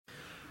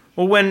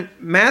Well, when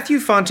Matthew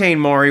Fontaine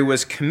Maury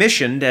was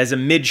commissioned as a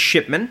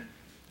midshipman,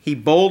 he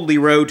boldly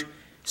wrote,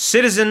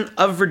 "Citizen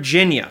of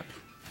Virginia,"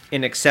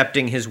 in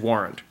accepting his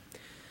warrant.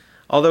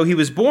 Although he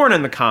was born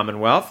in the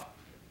Commonwealth,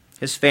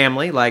 his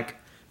family, like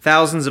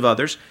thousands of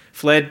others,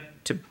 fled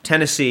to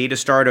Tennessee to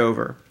start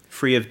over,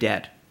 free of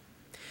debt.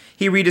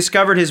 He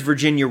rediscovered his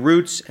Virginia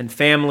roots and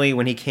family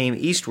when he came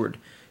eastward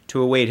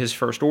to await his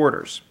first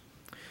orders.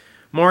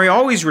 Maury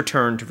always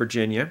returned to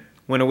Virginia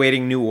when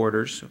awaiting new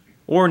orders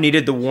or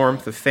needed the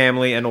warmth of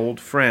family and old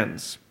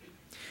friends.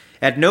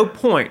 At no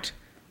point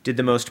did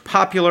the most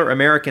popular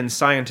American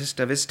scientist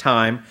of his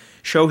time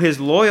show his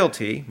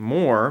loyalty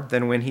more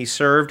than when he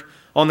served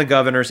on the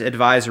Governor's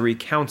Advisory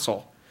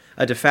Council,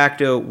 a de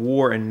facto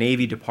War and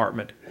Navy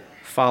department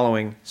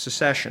following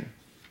secession.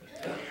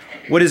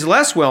 What is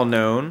less well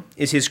known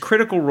is his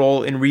critical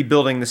role in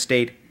rebuilding the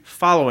state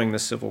following the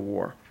Civil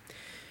War.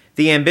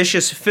 The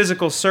ambitious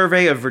Physical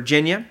Survey of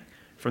Virginia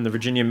from the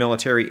Virginia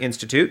Military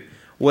Institute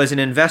was an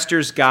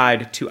investor's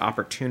guide to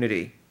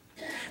opportunity.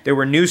 There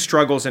were new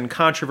struggles and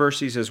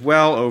controversies as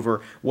well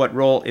over what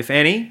role, if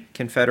any,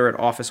 Confederate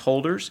office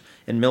holders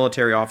and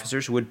military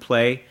officers would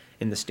play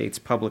in the state's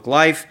public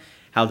life,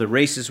 how the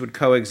races would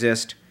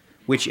coexist,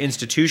 which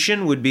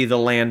institution would be the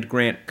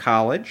land-grant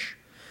college,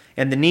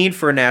 and the need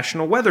for a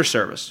national weather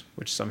service,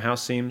 which somehow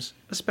seems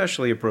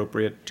especially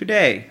appropriate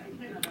today.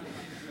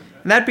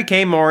 And that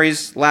became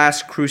Maury's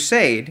last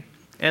crusade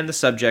and the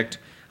subject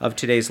of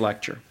today's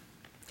lecture.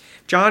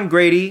 John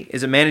Grady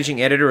is a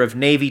managing editor of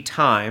Navy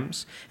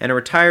Times and a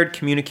retired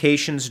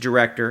communications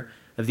director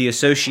of the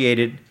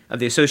Association of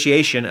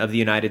the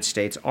United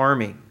States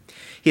Army.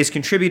 He has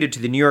contributed to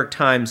the New York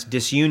Times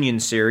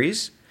Disunion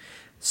series,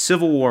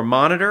 Civil War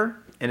Monitor,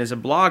 and is a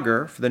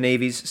blogger for the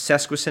Navy's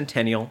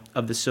sesquicentennial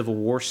of the Civil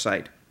War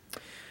site.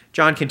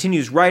 John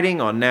continues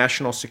writing on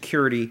national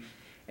security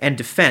and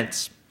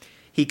defense.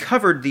 He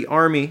covered the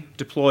Army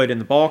deployed in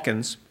the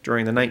Balkans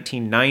during the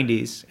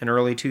 1990s and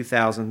early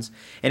 2000s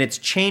and its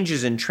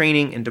changes in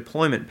training and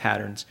deployment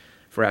patterns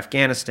for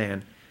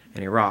Afghanistan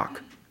and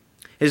Iraq.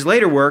 His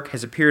later work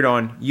has appeared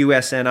on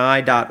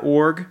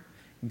usni.org,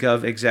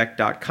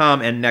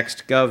 govexec.com, and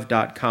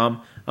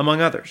nextgov.com,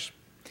 among others.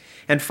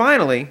 And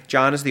finally,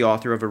 John is the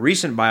author of a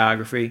recent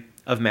biography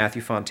of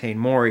Matthew Fontaine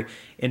Maury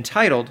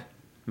entitled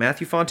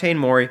Matthew Fontaine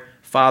Maury,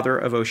 Father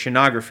of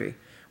Oceanography,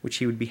 which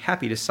he would be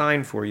happy to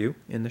sign for you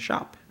in the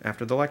shop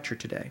after the lecture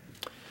today.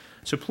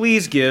 So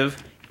please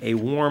give a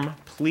warm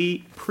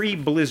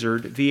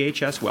pre-blizzard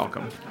VHS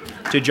welcome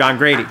to John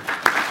Grady.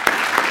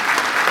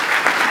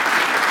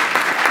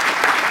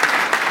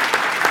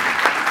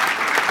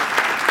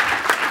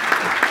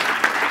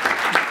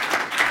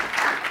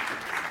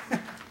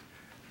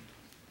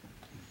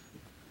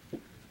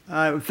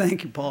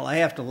 Thank you, Paul. I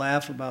have to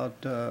laugh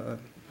about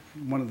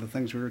one of the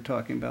things we were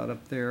talking about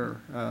up there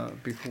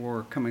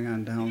before coming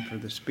on down for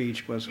the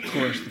speech was, of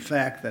course, the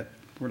fact that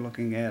we're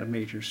looking at a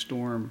major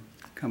storm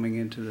coming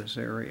into this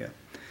area.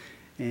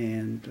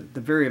 And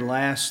the very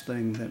last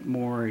thing that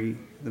Maury,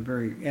 the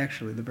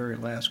very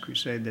last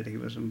crusade that he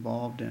was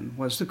involved in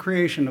was the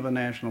creation of a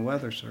National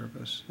Weather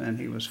Service. And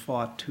he was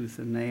fought tooth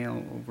and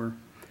nail over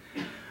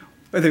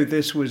whether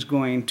this was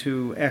going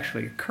to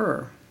actually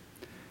occur.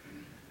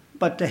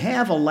 But to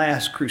have a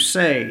last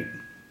crusade,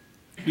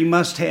 you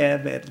must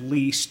have at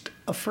least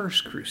a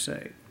first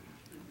crusade.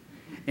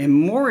 And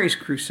Maury's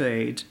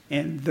crusades,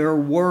 and there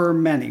were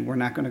many, we're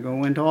not going to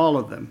go into all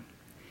of them,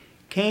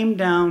 came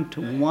down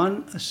to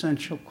one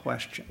essential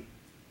question.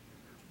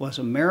 Was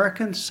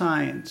American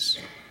science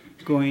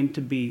going to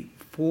be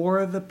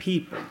for the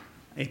people,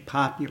 a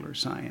popular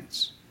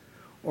science,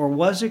 or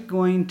was it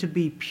going to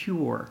be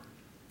pure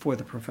for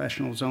the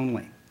professionals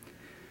only?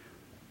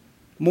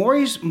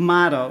 Maury's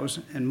mottos,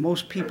 and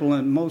most people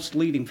and most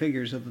leading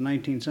figures of the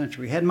 19th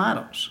century had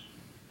mottos.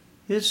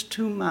 His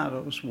two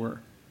mottos were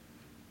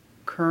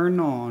cur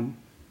non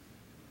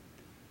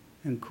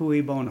and cui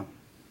bono.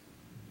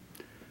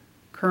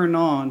 Cur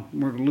non,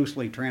 we're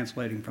loosely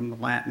translating from the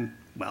Latin.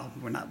 Well,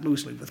 we're not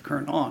loosely with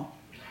cur non.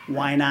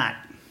 Why not?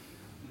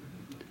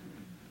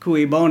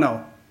 Cui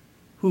bono,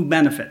 who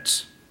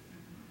benefits?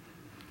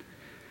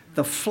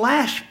 The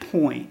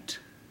flashpoint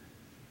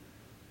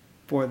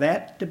for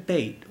that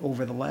debate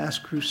over the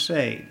last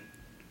crusade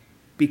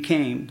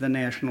became the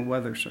National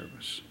Weather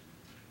Service,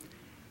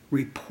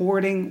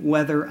 reporting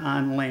weather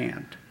on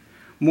land.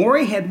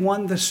 Maury had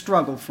won the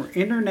struggle for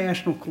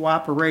international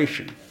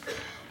cooperation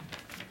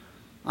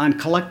on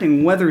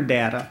collecting weather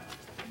data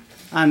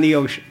on the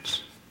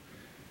oceans.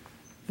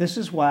 This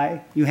is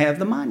why you have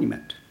the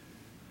monument.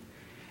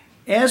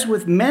 As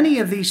with many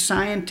of these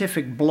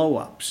scientific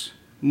blow-ups,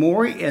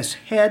 Maury, as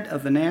head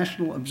of the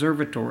National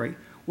Observatory,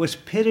 was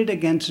pitted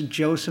against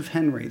Joseph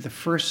Henry, the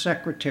first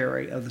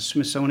secretary of the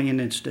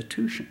Smithsonian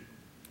Institution,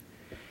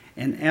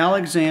 and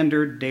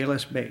Alexander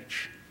Dales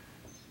Bache.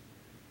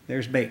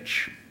 There's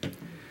Bache,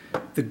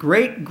 the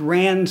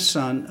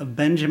great-grandson of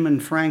Benjamin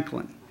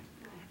Franklin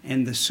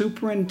and the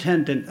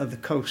superintendent of the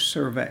Coast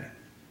Survey.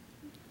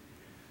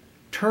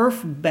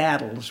 Turf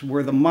battles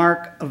were the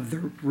mark of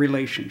the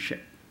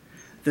relationship.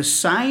 The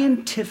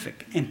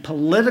scientific and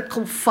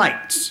political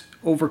fights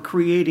over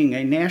creating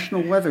a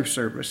national weather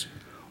service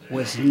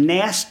was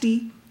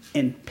nasty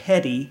and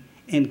petty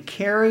and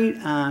carried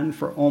on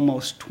for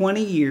almost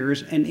 20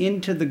 years and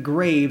into the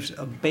graves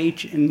of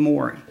Bache and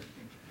Maury.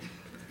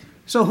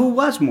 So who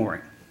was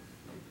Maury?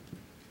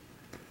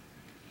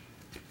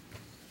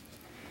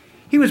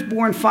 He was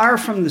born far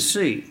from the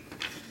sea.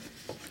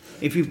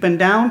 If you've been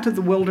down to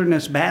the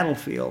Wilderness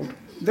Battlefield,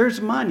 there's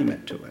a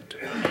monument to it.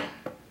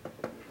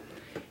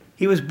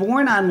 He was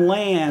born on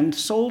land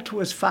sold to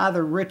his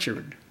father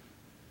Richard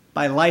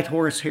by Light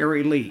Horse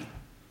Harry Lee,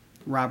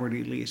 Robert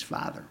E. Lee's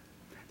father.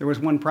 There was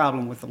one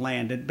problem with the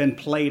land. It had been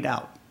played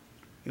out.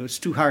 It was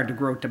too hard to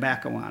grow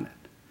tobacco on it.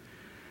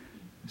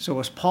 So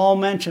as Paul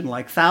mentioned,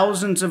 like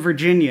thousands of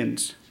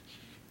Virginians,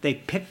 they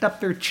picked up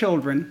their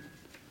children.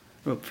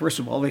 Well, first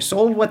of all, they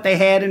sold what they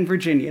had in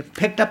Virginia,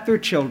 picked up their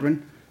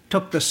children,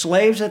 took the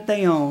slaves that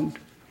they owned,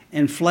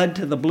 and fled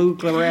to the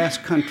bluegrass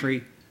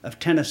country of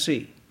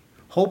Tennessee,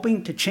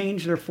 hoping to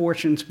change their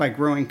fortunes by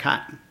growing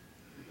cotton.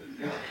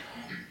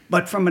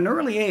 But from an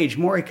early age,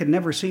 Maury could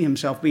never see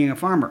himself being a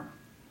farmer.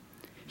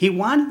 He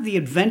wanted the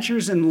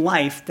adventures in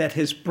life that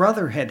his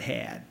brother had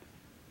had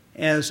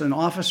as an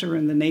officer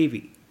in the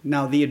Navy.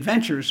 Now, the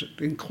adventures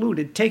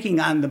included taking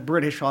on the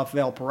British off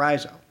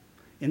Valparaiso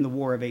in the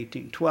War of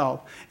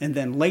 1812, and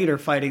then later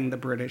fighting the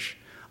British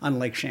on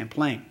Lake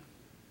Champlain.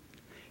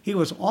 He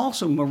was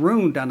also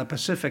marooned on a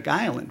Pacific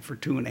island for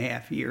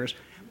 2.5 years,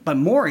 but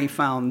Maury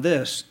found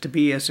this to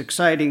be as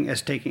exciting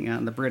as taking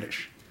on the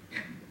British.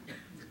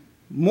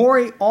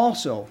 Maury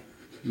also,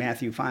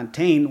 Matthew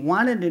Fontaine,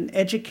 wanted an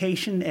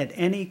education at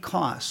any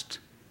cost.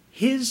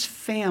 His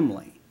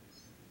family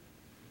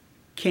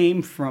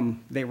came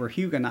from, they were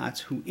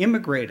Huguenots who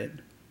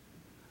immigrated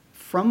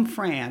from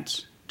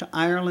France to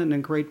Ireland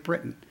and Great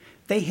Britain.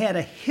 They had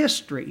a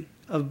history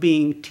of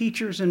being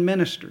teachers and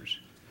ministers.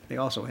 They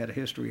also had a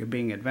history of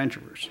being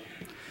adventurers.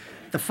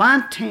 The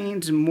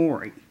Fontaines and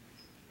Maury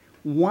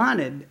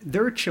wanted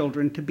their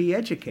children to be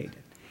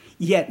educated.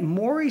 Yet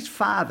Maury's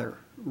father,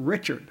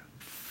 Richard,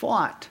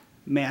 fought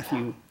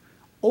Matthew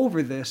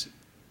over this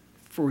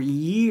for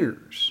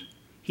years.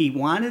 He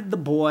wanted the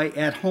boy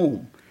at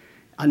home,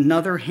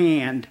 another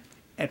hand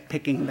at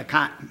picking the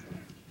cotton.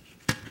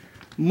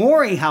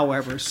 Maury,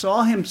 however,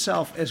 saw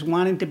himself as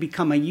wanting to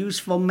become a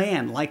useful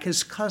man like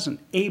his cousin,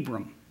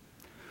 Abram,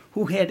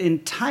 who had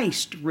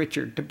enticed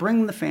Richard to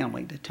bring the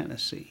family to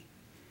Tennessee.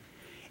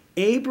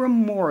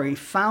 Abram Maury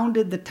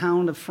founded the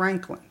town of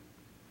Franklin,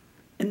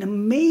 an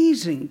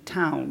amazing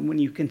town when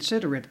you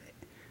consider it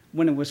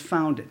when it was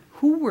founded.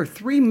 Who were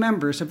 3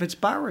 members of its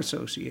bar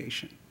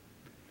association?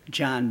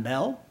 John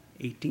Bell,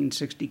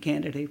 1860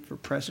 candidate for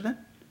president,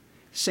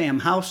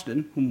 Sam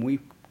Houston, whom we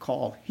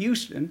call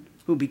Houston,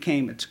 who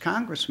became its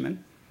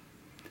congressman,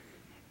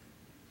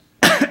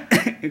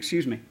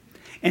 excuse me,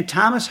 and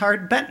Thomas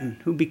Hart Benton,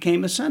 who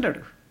became a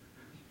senator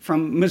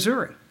from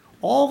Missouri.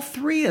 All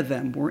 3 of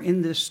them were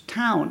in this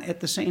town at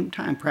the same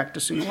time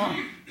practicing law.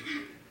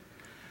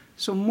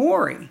 So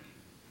Maury,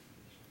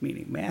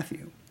 meaning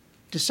Matthew,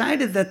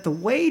 decided that the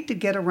way to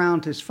get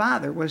around his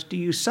father was to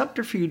use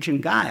subterfuge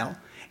and guile,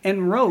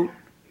 and wrote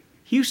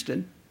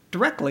Houston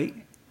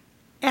directly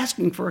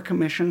asking for a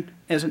commission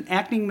as an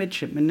acting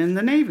midshipman in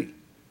the Navy.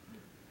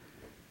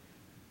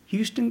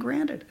 Houston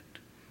granted it.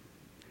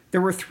 There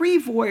were 3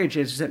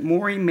 voyages that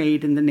Maury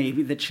made in the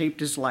Navy that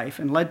shaped his life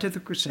and led to the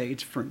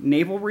Crusades for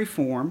naval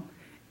reform,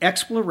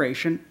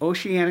 exploration,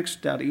 oceanic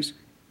studies,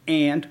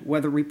 and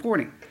weather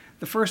reporting.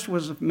 The first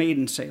was of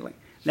maiden sailing.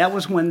 That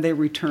was when they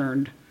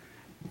returned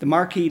the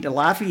Marquis de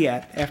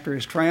Lafayette after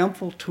his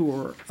triumphal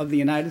tour of the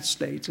United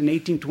States in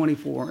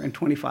 1824 and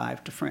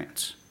 25 to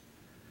France.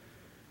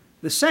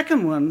 The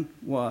second one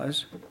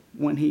was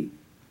when he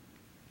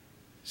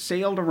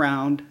sailed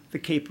around the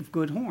Cape of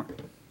Good Horn.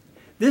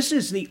 This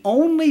is the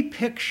only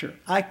picture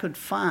I could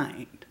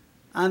find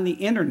on the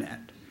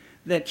internet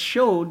that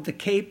showed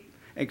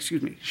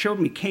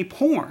me Cape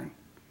Horn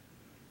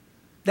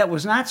that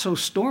was not so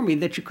stormy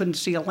that you couldn't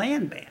see a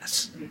land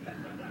bass.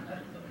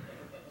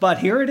 But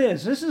here it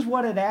is. This is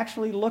what it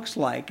actually looks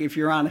like if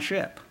you're on a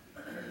ship.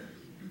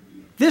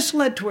 This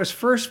led to his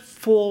first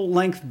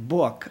full-length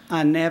book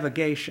on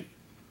navigation.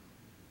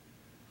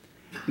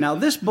 Now,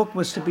 this book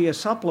was to be a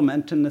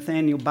supplement to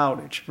Nathaniel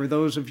Bowditch. For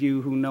those of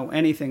you who know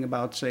anything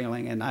about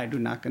sailing, and I do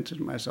not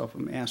consider myself a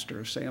master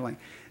of sailing,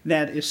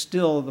 that is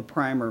still the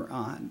primer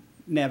on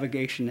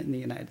navigation in the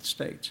United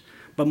States.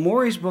 But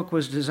Maury's book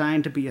was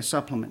designed to be a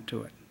supplement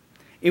to it.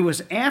 It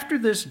was after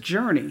this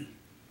journey,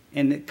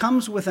 and it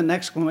comes with an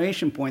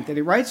exclamation point, that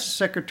he writes to the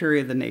Secretary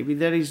of the Navy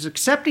that he's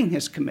accepting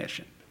his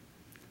commission.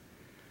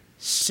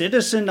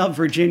 Citizen of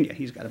Virginia.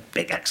 He's got a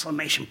big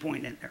exclamation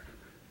point in there.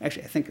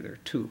 Actually, I think there are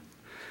 2.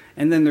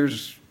 And then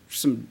there's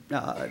some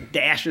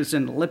dashes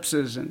and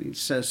ellipses, and he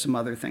says some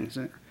other things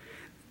in there.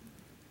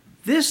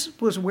 This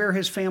was where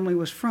his family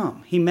was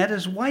from. He met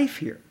his wife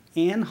here,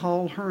 Anne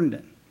Hull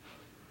Herndon.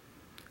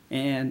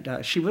 And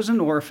she was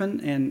an orphan,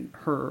 and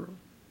her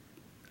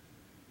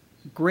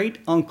great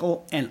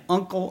uncle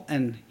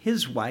and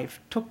his wife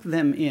took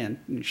them in,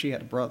 and she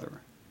had a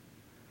brother,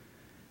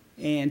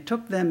 and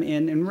took them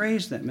in and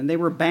raised them. And they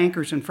were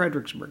bankers in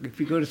Fredericksburg. If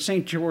you go to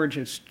St.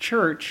 George's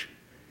Church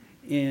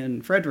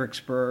in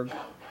Fredericksburg,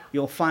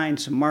 you'll find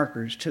some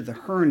markers to the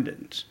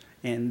Herndons,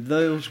 and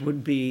those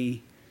would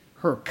be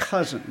her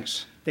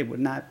cousins. They would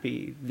not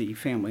be the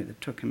family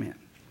that took him in.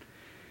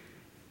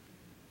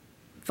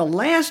 The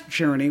last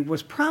journey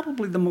was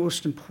probably the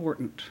most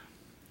important.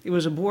 It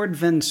was aboard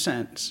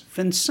Vincennes.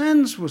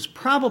 Vincennes was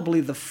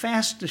probably the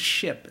fastest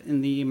ship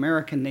in the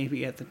American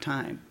Navy at the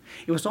time.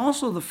 It was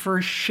also the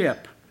first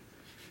ship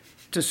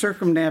to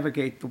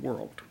circumnavigate the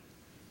world.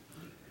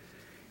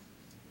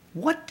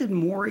 What did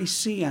Maury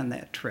see on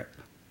that trip?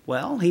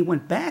 Well, he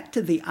went back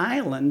to the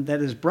island that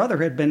his brother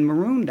had been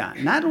marooned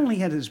on. Not only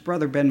had his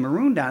brother been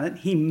marooned on it,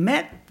 he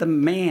met the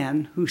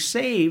man who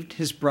saved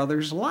his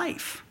brother's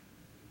life,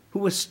 who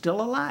was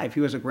still alive.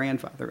 He was a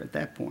grandfather at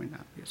that point,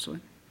 obviously.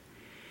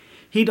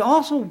 He'd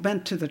also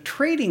been to the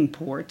trading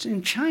ports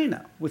in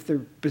China with their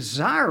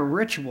bizarre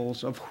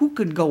rituals of who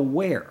could go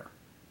where,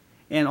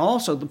 and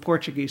also the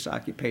Portuguese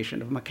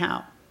occupation of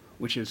Macau,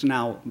 which is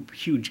now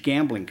huge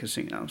gambling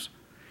casinos.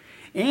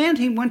 And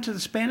he went to the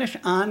Spanish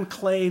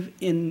enclave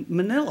in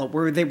Manila,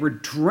 where they were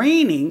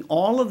draining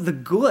all of the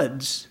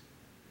goods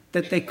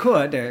that they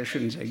could, I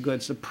shouldn't say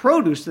goods, the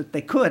produce that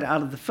they could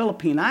out of the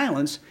Philippine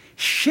Islands,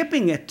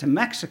 shipping it to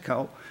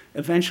Mexico,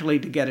 eventually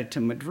to get it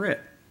to Madrid.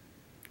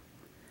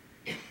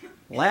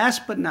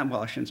 Last but not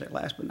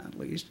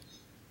least,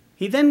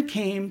 he then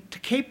came to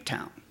Cape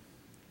Town.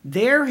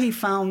 There he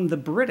found the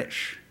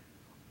British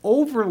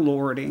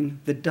overlording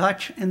the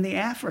Dutch and the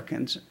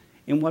Africans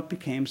in what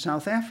became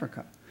South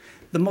Africa.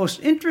 The most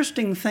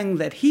interesting thing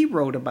that he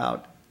wrote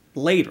about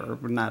later,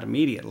 but not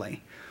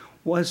immediately,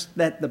 was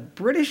that the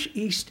British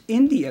East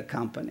India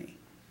Company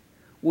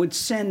would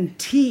send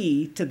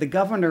tea to the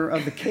governor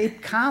of the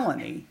Cape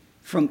Colony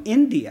from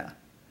India,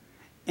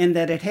 and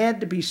that it had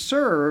to be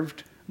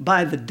served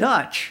by the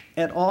Dutch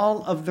at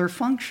all of their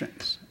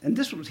functions. And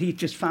he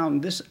just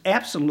found this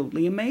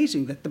absolutely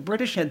amazing, that the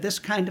British had this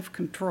kind of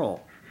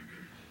control.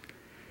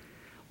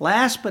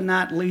 Last but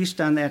not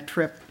least on that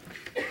trip,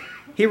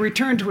 he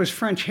returned to his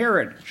French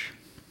heritage.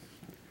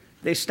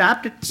 They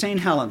stopped at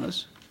St.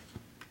 Helena's,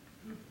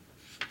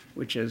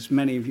 which, as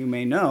many of you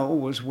may know,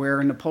 was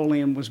where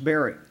Napoleon was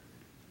buried.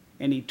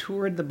 And he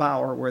toured the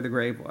Bower where the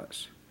grave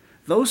was.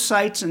 Those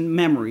sights and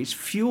memories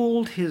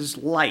fueled his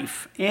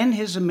life and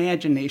his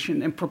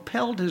imagination and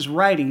propelled his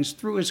writings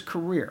through his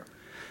career,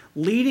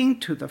 leading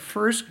to the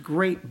first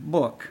great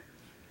book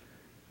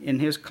in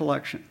his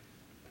collection.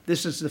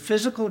 This is The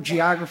Physical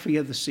Geography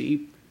of the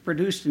Sea,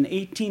 produced in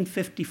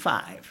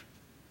 1855.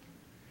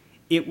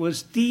 It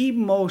was the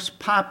most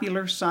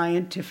popular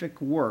scientific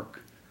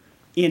work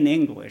in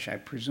English. I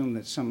presume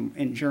that some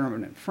in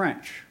German and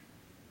French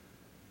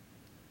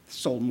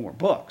sold more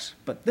books,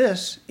 but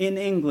this, in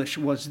English,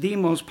 was the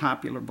most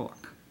popular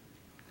book.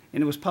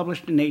 And it was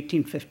published in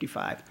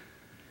 1855.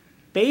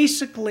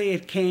 Basically,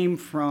 it came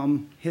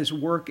from his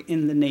work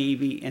in the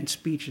Navy and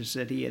speeches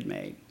that he had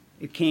made.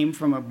 It came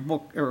from a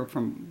book, or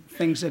from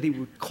things that he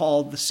would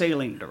call the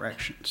sailing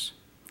directions.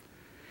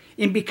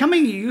 In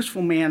becoming a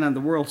useful man on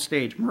the world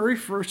stage, Maury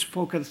first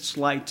focused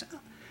lights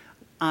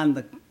on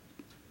the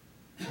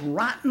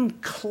rotten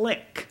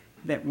clique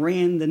that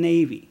ran the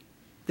Navy.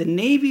 The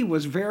Navy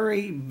was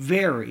very,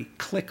 very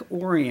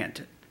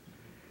clique-oriented.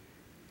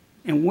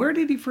 And where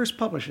did he first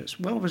publish this?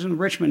 Well, it was in the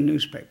Richmond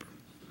newspaper.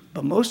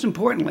 But most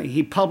importantly,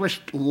 he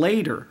published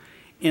later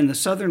in the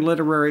Southern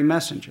Literary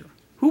Messenger.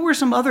 Who were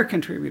some other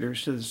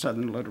contributors to the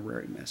Southern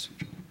Literary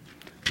Messenger?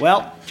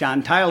 Well,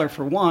 John Tyler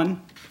for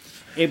one,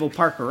 Abel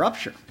Parker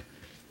Upshur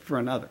for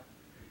another,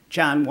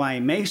 John Y.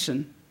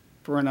 Mason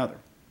for another.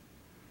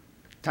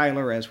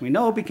 Tyler, as we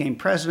know, became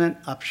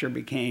president. Upshur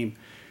became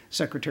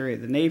Secretary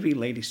of the Navy,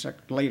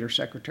 later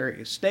Secretary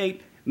of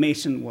State.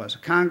 Mason was a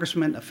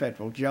congressman, a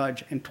federal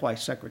judge, and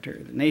twice Secretary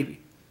of the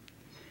Navy.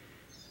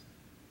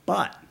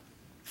 But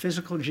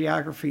Physical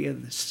Geography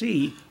of the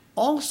Sea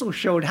also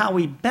showed how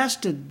he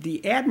bested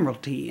the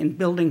Admiralty in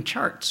building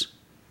charts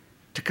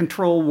to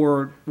control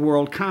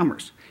world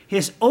commerce.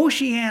 His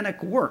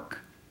oceanic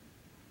work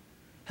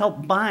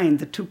helped bind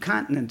the two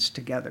continents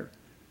together.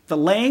 The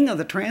laying of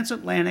the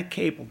transatlantic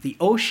cable, the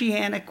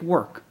oceanic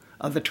work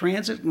of the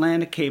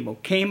transatlantic cable,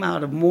 came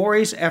out of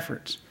Maury's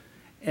efforts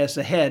as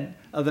the head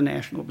of the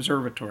National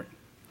Observatory.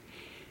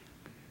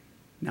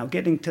 Now,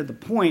 getting to the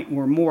point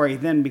where Maury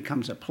then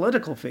becomes a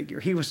political figure,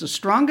 he was the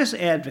strongest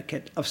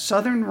advocate of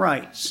Southern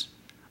rights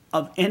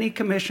of any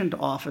commissioned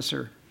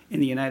officer in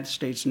the United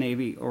States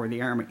Navy or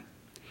the Army.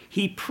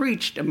 He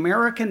preached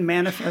American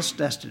Manifest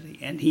Destiny,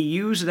 and he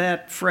used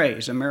that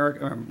phrase,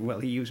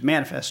 he used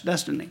Manifest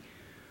Destiny,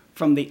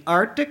 from the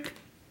Arctic,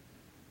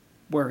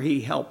 where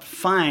he helped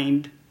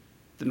find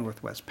the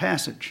Northwest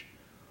Passage,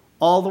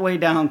 all the way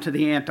down to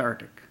the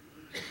Antarctic,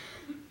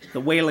 the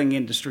whaling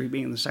industry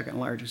being the second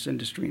largest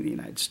industry in the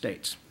United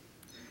States.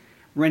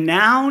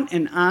 Renown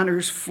and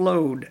honors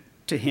flowed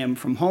to him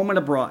from home and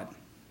abroad.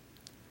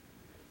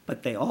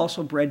 but they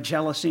also bred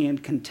jealousy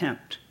and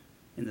contempt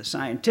in the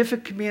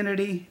scientific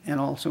community and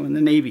also in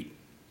the Navy.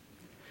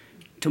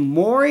 To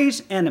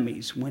Maury's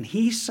enemies, when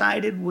he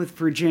sided with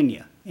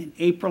Virginia in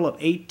April of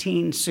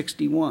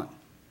 1861,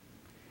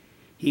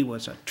 he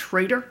was a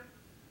traitor,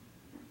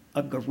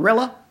 a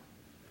guerrilla,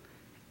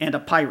 and a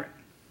pirate.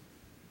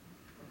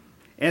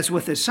 As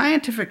with his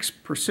scientific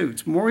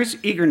pursuits, Maury's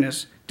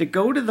eagerness to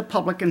go to the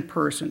public in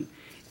person,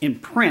 in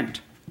print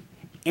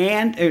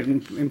and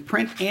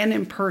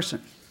in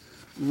person,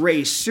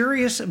 raised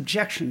serious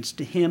objections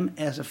to him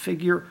as a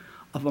figure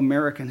of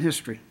American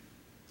history.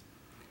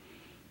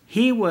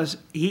 He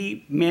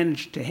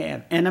managed to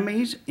have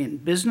enemies in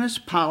business,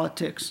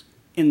 politics,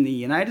 in the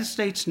United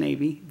States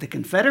Navy, the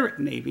Confederate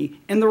Navy,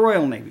 and the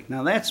Royal Navy.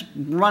 Now that's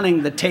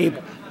running the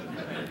table.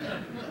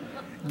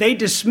 They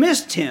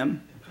dismissed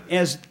him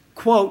as,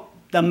 quote,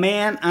 the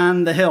man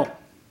on the hill,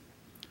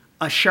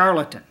 a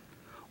charlatan.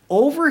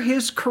 Over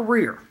his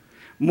career,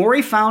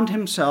 Maury found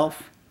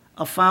himself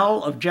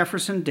afoul of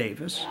Jefferson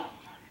Davis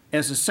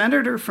as a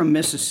senator from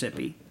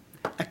Mississippi,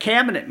 a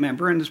cabinet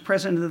member, and as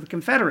president of the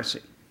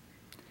Confederacy,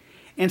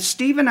 and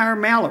Stephen R.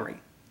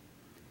 Mallory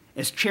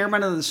as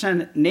chairman of the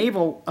Senate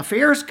Naval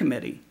Affairs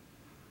Committee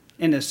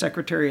and as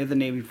Secretary of the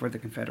Navy for the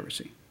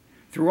Confederacy.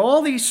 Through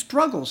all these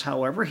struggles,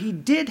 however, he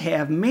did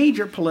have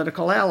major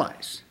political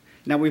allies.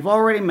 Now, we've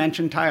already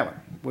mentioned Tyler.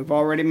 We've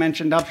already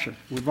mentioned Upshur.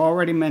 We've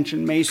already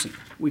mentioned Mason.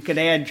 We could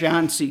add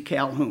John C.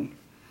 Calhoun.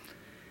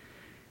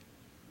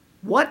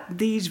 What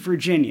these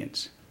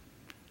Virginians,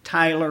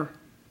 Tyler,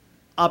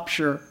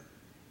 Upshur,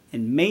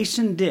 and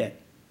Mason did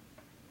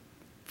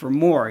for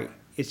Maury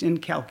is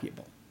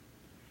incalculable.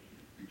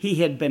 He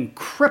had been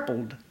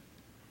crippled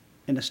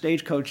in a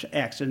stagecoach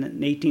accident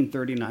in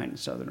 1839 in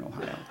southern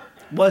Ohio.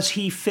 Was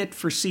he fit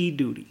for sea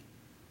duty?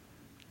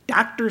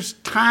 Doctors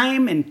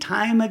time and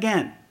time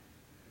again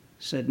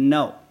said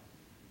no.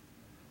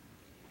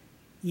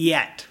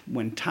 Yet,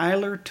 when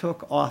Tyler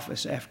took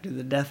office after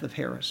the death of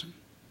Harrison,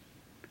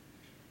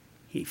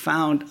 he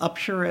named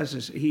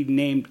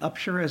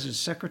Upshur as his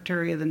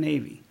Secretary of the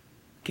Navy.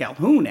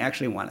 Calhoun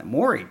actually wanted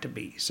Maury to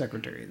be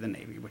Secretary of the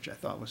Navy, which I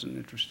thought was an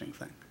interesting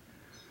thing.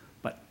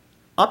 But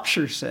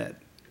Upshur said,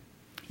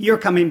 you're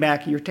coming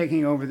back, you're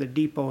taking over the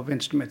Depot of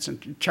Instruments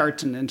and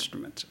Charts and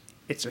Instruments.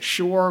 It's a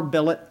shore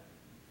billet.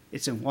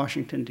 It's in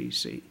Washington,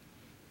 D.C.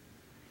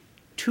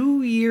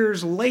 2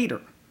 years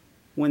later,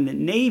 when the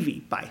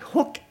Navy, by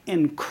hook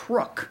and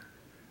crook,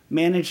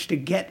 managed to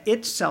get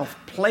itself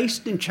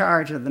placed in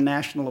charge of the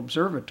National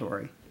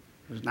Observatory,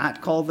 it was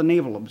not called the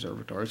Naval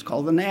Observatory, it's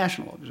called the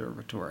National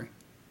Observatory.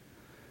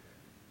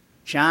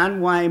 John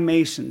Y.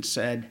 Mason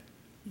said,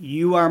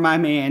 you are my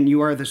man,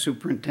 you are the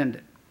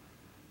superintendent.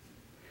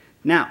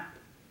 Now,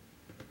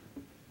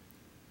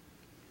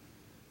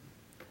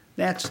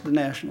 that's the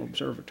National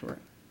Observatory.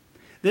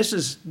 This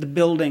is the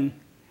building.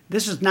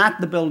 This is not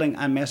the building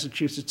on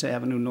Massachusetts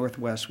Avenue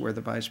Northwest where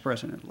the vice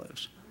president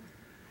lives.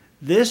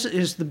 This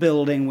is the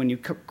building when you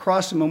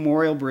cross the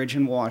Memorial Bridge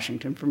in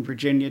Washington from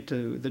Virginia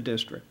to the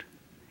district.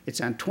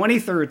 It's on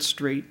 23rd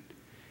Street.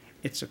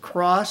 It's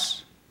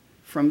across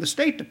from the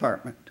State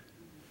Department.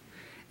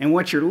 And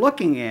what you're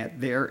looking at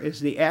there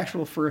is the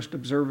actual first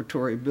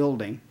observatory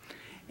building.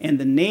 And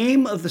the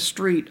name of the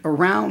street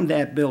around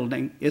that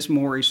building is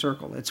Maury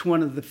Circle. It's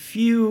one of the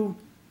few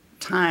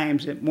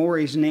times that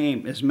Maury's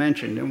name is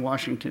mentioned in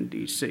Washington,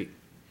 D.C.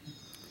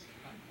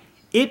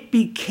 It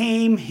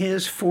became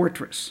his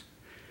fortress.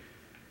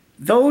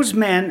 Those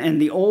men and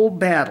the old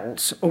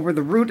battles over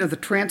the route of the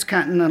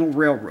Transcontinental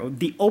Railroad,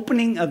 the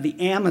opening of the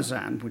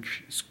Amazon,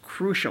 which is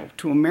crucial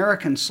to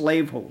American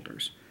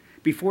slaveholders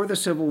before the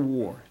Civil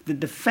War, the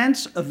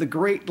defense of the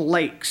Great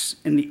Lakes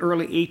in the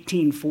early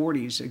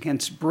 1840s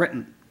against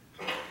Britain,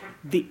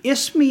 the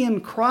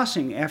Isthmian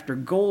crossing after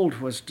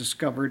gold was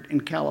discovered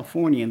in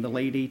California in the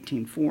late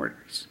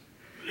 1840s,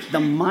 the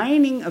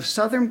mining of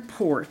southern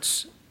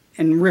ports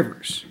and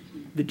rivers,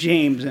 the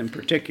James in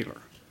particular,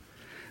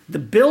 the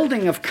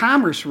building of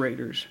commerce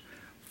raiders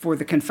for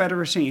the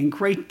Confederacy in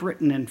Great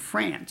Britain and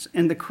France,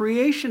 and the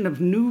creation of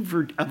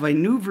a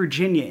new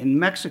Virginia in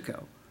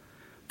Mexico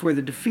for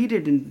the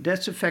defeated and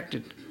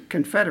disaffected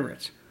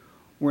Confederates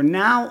were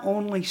now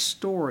only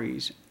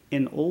stories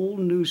in old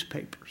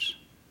newspapers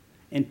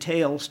and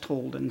tales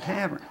told in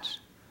taverns.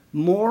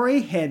 Maury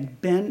had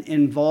been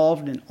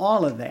involved in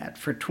all of that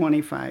for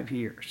 25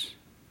 years.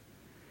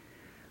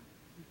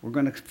 We're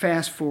going to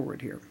fast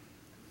forward here.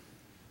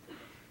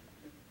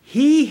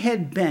 He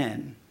had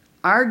been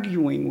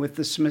arguing with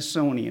the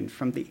Smithsonian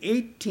from the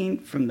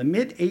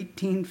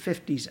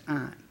mid-1850s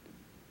on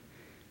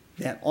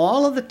that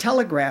all of the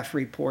telegraph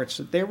reports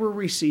that they were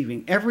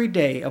receiving every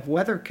day of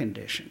weather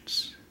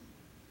conditions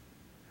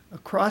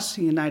across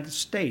the United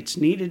States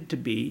needed to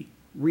be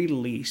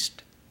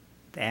released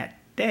that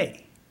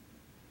day,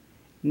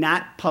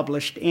 not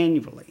published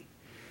annually.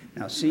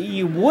 Now, see,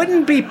 you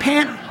wouldn't be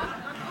panicking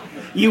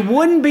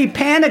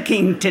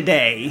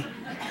today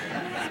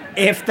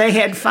if they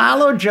had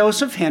followed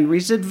Joseph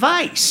Henry's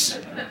advice.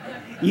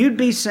 you'd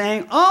be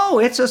saying, oh,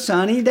 it's a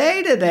sunny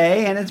day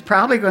today, and it's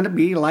probably going to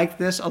be like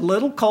this, a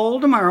little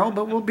cold tomorrow,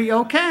 but we'll be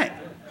okay.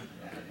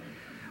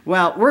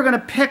 Well, we're going to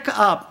pick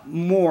up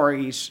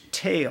Maury's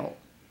tale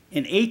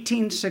in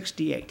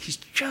 1868. He's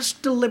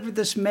just delivered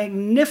this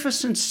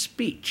magnificent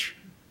speech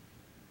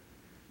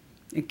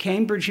at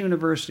Cambridge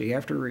University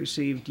after he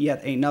received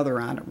yet another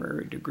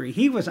honorary degree.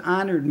 He was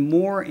honored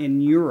more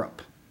in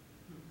Europe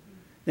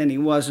than he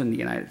was in the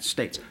United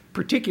States,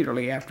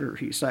 particularly after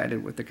he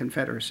sided with the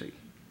Confederacy.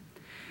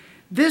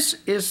 This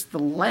is the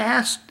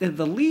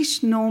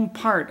least known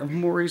part of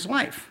Maury's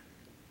life.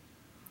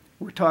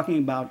 We're talking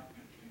about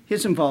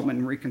his involvement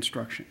in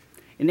Reconstruction.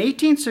 In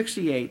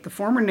 1868, the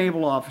former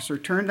naval officer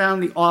turned down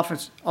the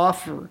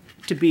offer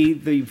to be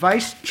the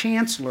vice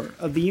chancellor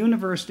of the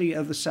University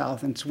of the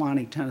South in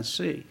Sewanee,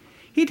 Tennessee.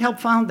 He'd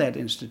helped found that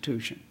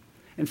institution.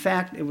 In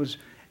fact, it was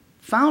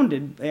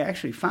founded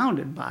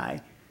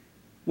by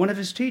one of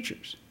his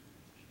teachers,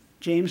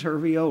 James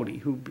Hervey Odie,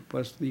 who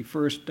was the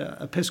first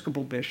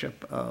Episcopal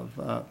bishop of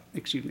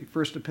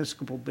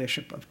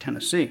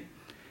Tennessee.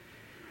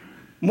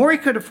 Maury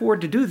could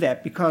afford to do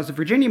that because the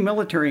Virginia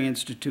Military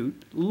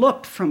Institute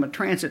looked from a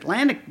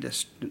transatlantic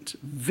distance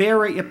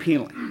very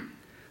appealing.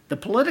 The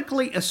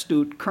politically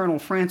astute Colonel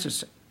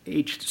Francis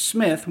H.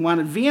 Smith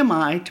wanted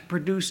VMI to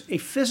produce a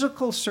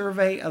physical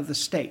survey of the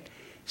state,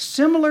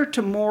 similar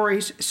to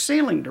Maury's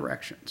sailing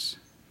directions.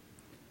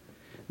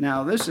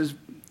 Now, this is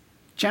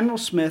General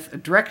Smith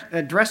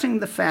addressing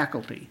the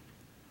faculty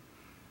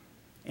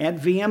at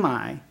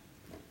VMI.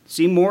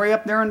 See Maury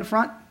up there in the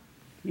front?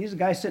 He's the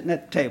guy sitting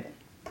at the table.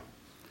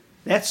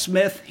 That's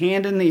Smith,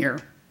 hand in the air.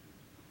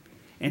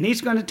 And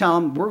he's going to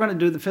tell them, we're going to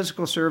do the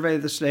physical survey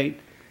of the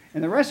state,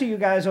 and the rest of you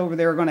guys over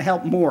there are going to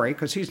help Maury,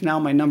 because he's now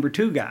my number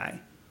 2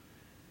 guy.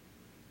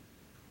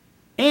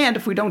 And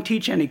if we don't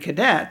teach any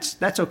cadets,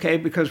 that's okay,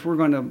 because we're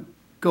going to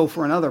go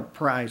for another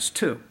prize,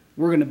 too.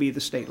 We're going to be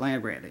the state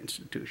land-grant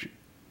institution.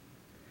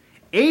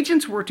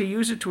 Agents were to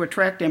use it to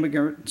attract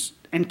immigrants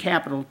and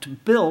capital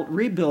to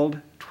rebuild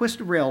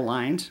twisted rail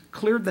lines,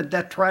 clear the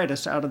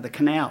detritus out of the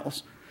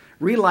canals,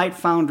 relight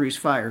foundries'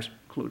 fires,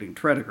 including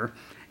Tredegar,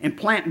 and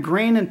plant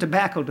grain and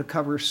tobacco to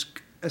cover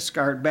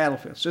scarred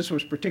battlefields. This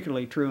was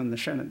particularly true in the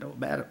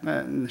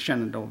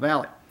Shenandoah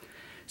Valley.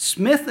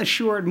 Smith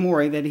assured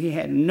Maury that he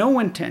had no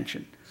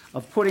intention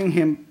of putting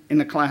him in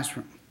the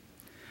classroom.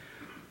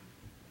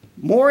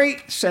 Maury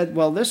said,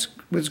 well, this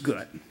was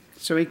good.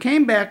 So he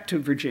came back to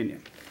Virginia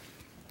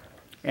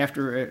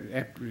after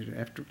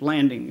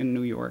landing in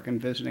New York and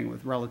visiting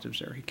with relatives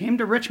there. He came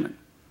to Richmond,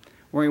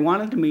 where he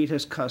wanted to meet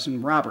his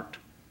cousin Robert.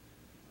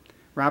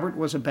 Robert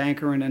was a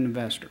banker and an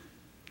investor.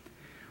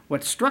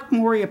 What struck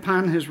Maury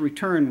upon his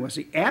return was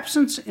the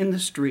absence in the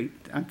street,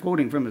 I'm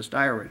quoting from his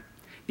diary,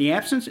 the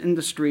absence in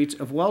the streets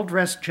of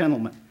well-dressed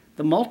gentlemen,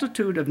 the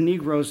multitude of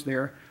Negroes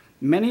there,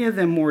 many of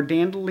them more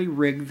dandily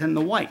rigged than the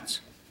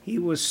whites. He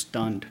was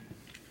stunned.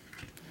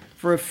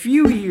 For a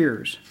few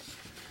years,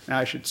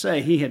 I should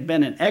say, he had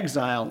been in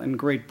exile in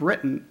Great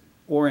Britain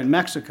or in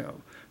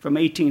Mexico from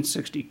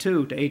 1862 to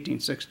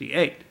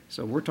 1868,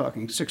 so we're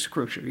talking 6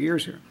 crucial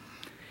years here.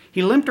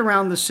 He limped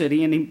around the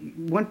city, and he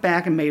went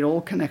back and made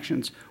old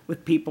connections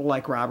with people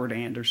like Robert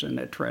Anderson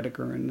at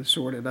Tredegar and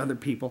assorted other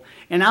people,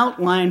 and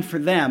outlined for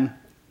them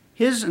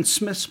his and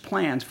Smith's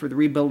plans for the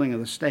rebuilding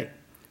of the state.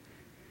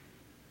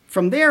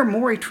 From there,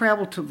 Maury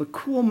traveled to the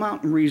cool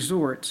mountain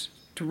resorts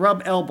to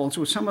rub elbows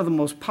with some of the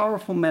most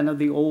powerful men of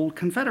the old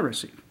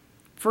Confederacy.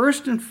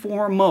 First and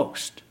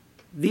foremost,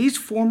 these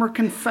former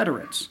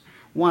Confederates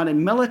wanted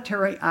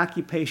military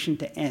occupation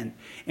to end.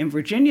 And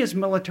Virginia's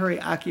military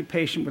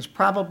occupation was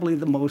probably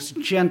the most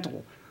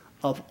gentle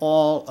of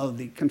all of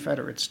the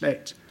Confederate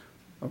states.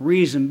 A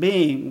reason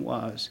being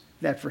was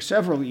that for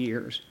several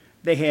years,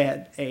 they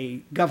had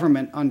a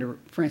government under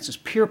Francis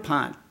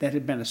Pierpont that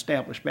had been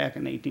established back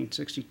in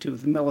 1862.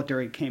 The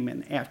military came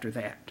in after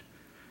that.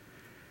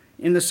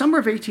 In the summer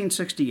of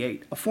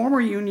 1868, a former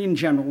Union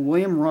general,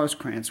 William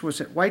Rosecrans, was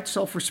at White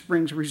Sulphur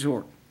Springs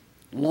Resort,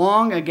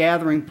 long a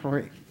gathering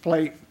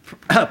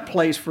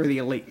place for the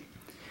elite.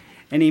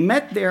 And he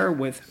met there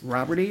with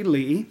Robert E.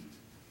 Lee,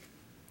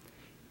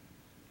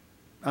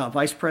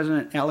 Vice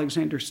President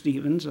Alexander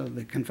Stephens of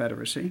the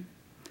Confederacy,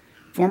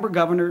 former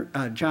Governor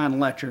John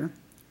Letcher,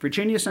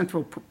 Virginia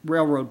Central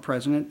Railroad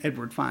President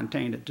Edward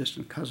Fontaine, a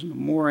distant cousin of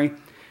Maury,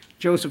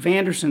 Joseph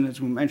Anderson, as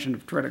we mentioned,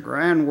 of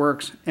Tredegar Iron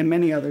Works, and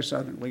many other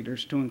Southern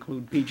leaders, to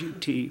include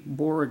P.G.T.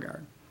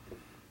 Beauregard.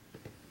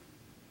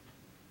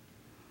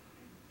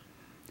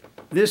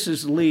 This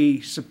is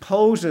Lee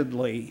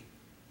supposedly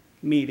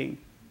meeting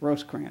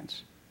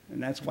Rosecrans,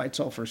 and that's White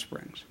Sulphur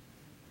Springs.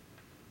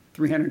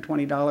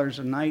 $320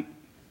 a night.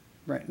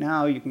 Right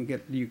now, you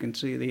can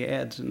see the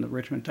ads in the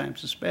Richmond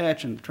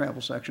Times-Dispatch and the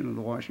travel section of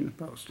the Washington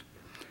Post.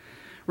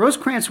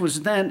 Rosecrans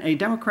was then a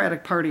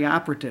Democratic Party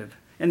operative,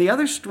 and the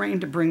others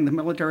strained to bring the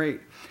military.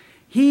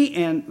 He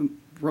and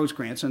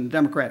Rosecrans and the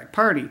Democratic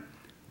Party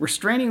were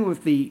straining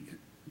with the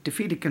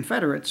defeated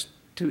Confederates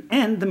to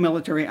end the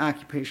military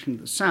occupation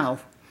of the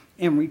South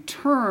and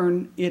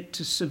return it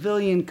to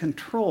civilian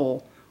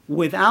control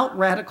without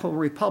radical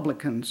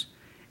Republicans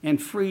and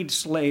freed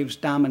slaves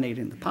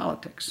dominating the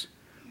politics.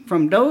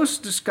 From those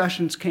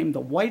discussions came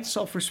the White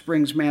Sulphur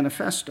Springs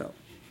Manifesto,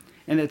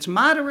 and its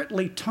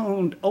moderately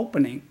toned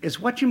opening is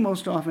what you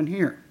most often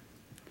hear.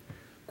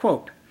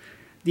 Quote,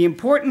 "The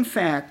important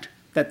fact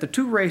that the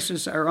two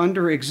races are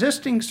under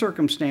existing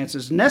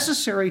circumstances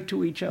necessary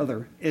to each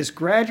other is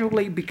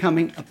gradually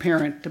becoming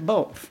apparent to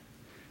both."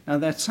 Now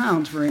that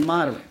sounds very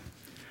moderate.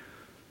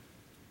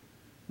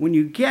 When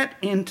you get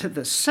into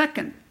the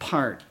second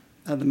part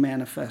of the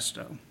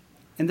manifesto,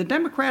 and the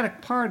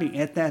Democratic Party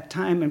at that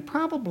time, and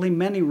probably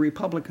many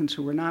Republicans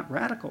who were not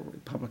radical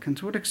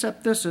Republicans, would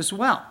accept this as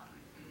well.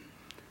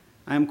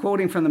 I'm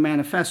quoting from the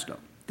manifesto.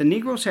 "The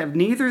Negroes have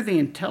neither the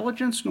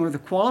intelligence nor the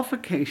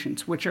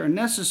qualifications which are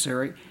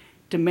necessary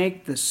to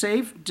make the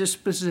safe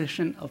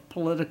disposition of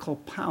political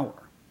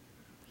power."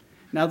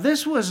 Now,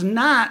 this was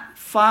not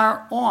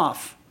far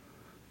off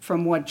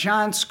from what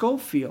John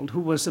Schofield, who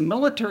was the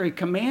military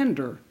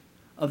commander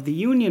of the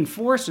Union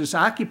forces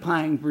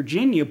occupying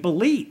Virginia,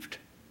 believed.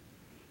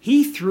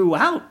 He threw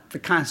out the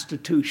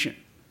Constitution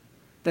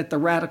that the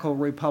radical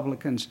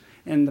Republicans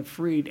and the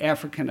freed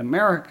African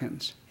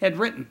Americans had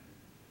written.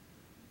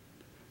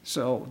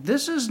 So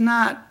this is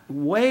not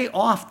way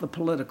off the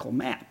political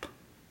map.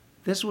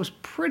 This was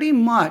pretty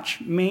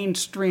much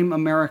mainstream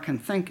American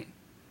thinking.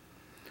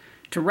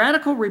 To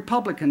radical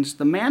Republicans,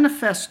 the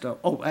manifesto,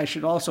 I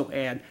should also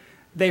add,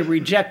 they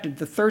rejected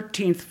the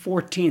 13th,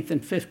 14th,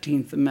 and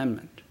 15th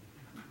Amendment,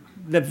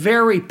 the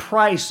very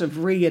price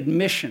of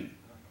readmission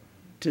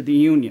to the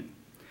Union.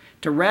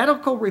 To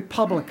radical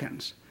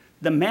Republicans,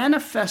 the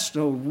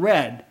manifesto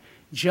read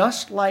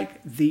just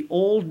like the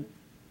old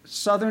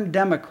Southern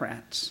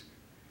Democrats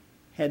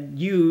had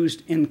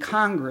used in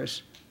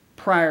Congress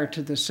prior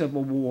to the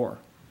Civil War.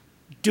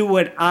 Do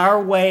it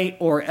our way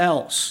or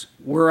else.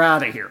 We're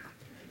out of here.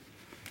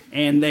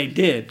 And they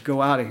did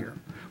go out of here.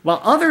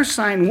 While others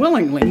signed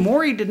willingly,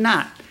 Maury did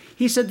not.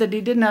 He said that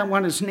he did not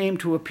want his name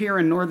to appear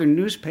in northern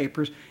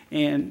newspapers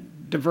and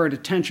divert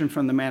attention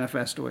from the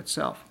manifesto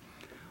itself.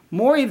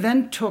 Maury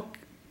then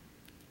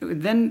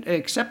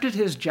accepted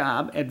his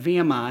job at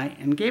VMI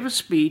and gave a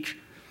speech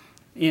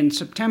in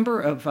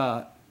September of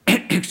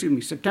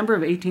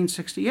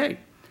 1868.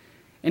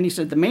 And he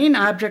said, "The main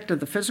object of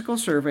the physical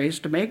survey is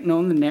to make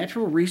known the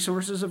natural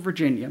resources of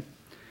Virginia,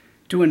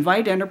 to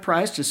invite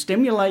enterprise, to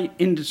stimulate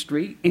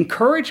industry,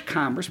 encourage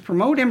commerce,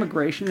 promote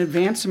immigration,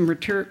 advance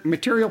the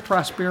material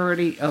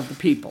prosperity of the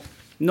people."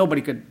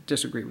 Nobody could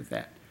disagree with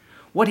that.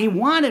 What he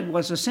wanted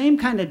was the same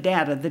kind of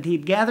data that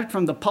he'd gathered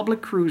from the public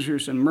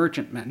cruisers and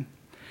merchantmen.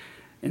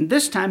 And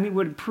this time he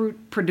would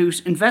produce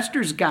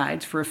investors'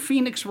 guides for a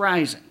Phoenix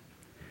Rising.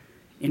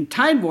 In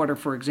Tidewater,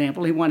 for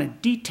example, he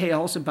wanted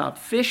details about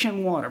fish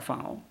and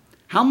waterfowl,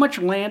 how much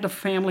land a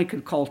family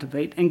could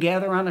cultivate and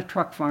gather on a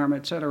truck farm,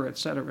 et cetera, et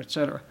cetera, et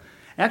cetera.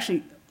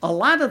 Actually, a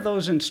lot of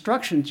those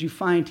instructions you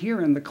find here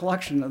in the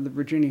collection of the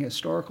Virginia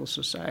Historical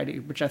Society,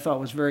 which I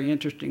thought was very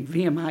interesting.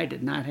 VMI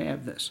did not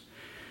have this.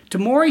 To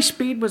Maury,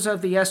 speed was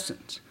of the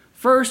essence.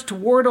 First, to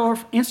ward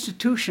off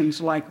institutions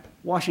like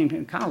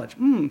Washington College.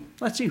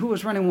 Let's see who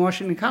was running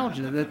Washington College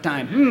at that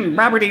time.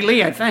 Robert E.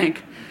 Lee, I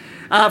think.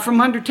 From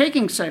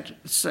undertaking such.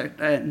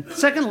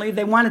 Secondly,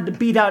 they wanted to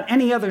beat out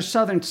any other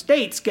southern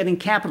states getting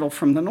capital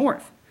from the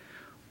north.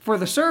 For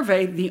the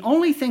survey, the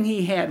only thing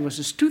he had was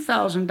his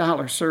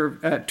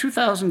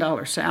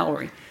 $2,000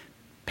 salary,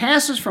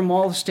 passes from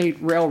all the state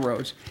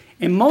railroads,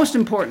 and most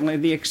importantly,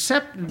 the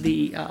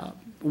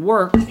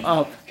work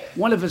of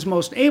one of his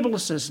most able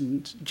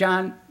assistants,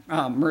 John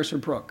Mercer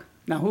Brooke.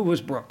 Now, who was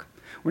Brooke?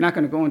 We're not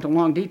going to go into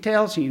long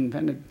details. He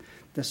invented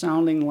the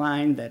sounding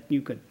line that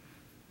you could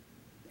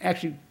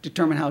actually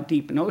determine how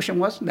deep an ocean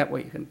was. That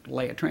way you can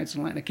lay a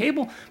transatlantic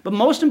cable. But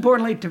most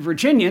importantly to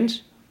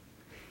Virginians,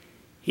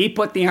 he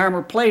put the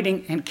armor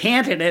plating and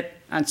canted it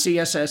on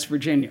CSS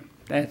Virginia.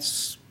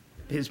 That's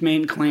his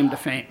main claim to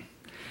fame.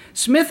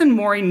 Smith and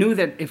Maury knew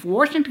that if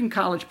Washington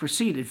College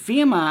proceeded,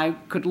 VMI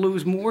could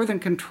lose more than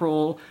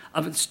control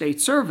of its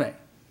state survey.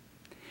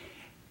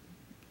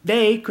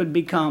 They could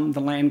become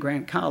the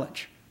land-grant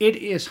college. It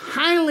is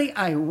highly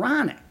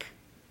ironic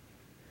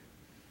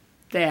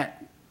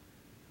that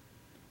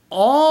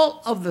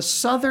all of the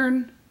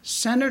Southern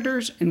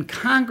senators and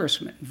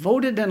congressmen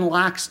voted in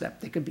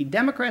lockstep. They could be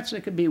Democrats, they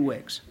could be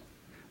Whigs.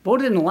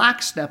 Voted in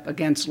lockstep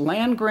against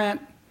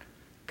land-grant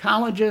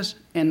colleges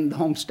and the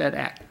Homestead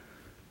Act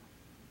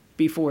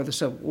before the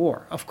Civil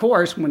War. Of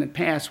course, when it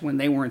passed, when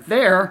they weren't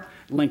there,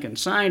 Lincoln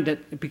signed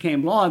it, it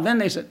became law. Then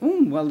they said,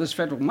 well, this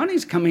federal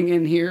money's coming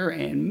in here,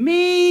 and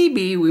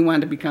maybe we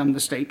want to become the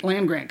state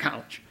land-grant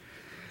college.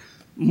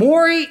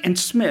 Maury and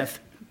Smith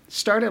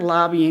started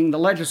lobbying the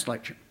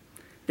legislature.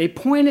 They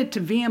pointed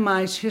to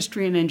VMI's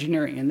history and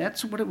engineering, and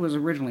that's what it was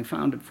originally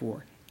founded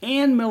for,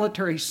 and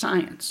military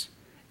science.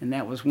 And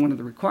that was one of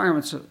the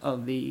requirements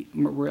of the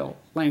Morrill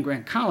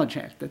Land-Grant College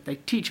Act, that they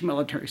teach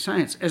military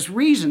science, as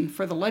reason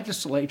for the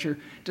legislature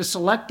to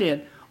select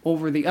it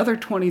over the other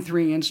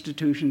 23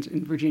 institutions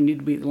in Virginia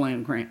to be the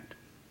land grant.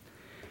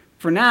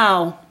 For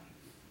now,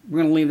 we're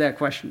going to leave that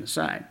question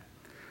aside.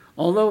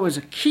 although it was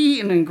a key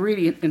and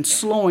ingredient in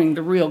slowing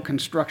the real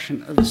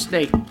construction of the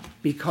state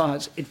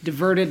because it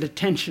diverted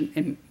attention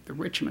in the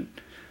Richmond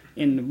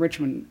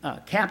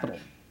capital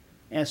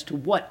as to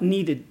what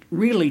needed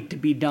really to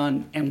be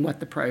done and what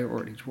the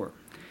priorities were.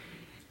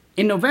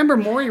 In November,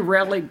 Maury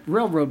rallied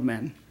railroad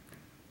men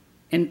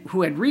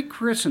who had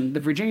rechristened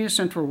the Virginia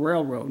Central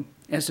Railroad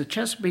as the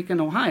Chesapeake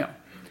and Ohio,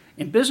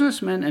 and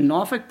businessmen in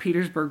Norfolk,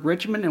 Petersburg,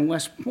 Richmond, and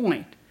West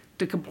Point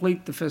to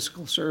complete the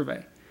fiscal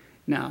survey.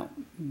 Now,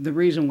 the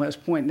reason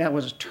West Point, that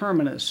was a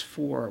terminus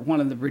for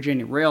one of the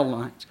Virginia rail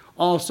lines.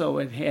 Also,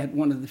 it had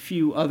one of the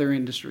few other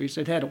industries.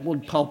 It had a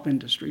wood pulp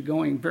industry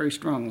going very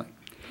strongly.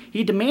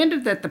 He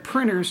demanded that the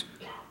printers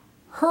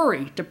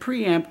hurry to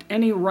preempt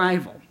any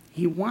rival.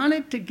 He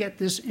wanted to get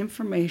this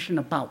information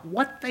about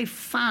what they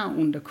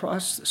found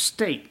across the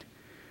state.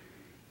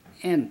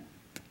 And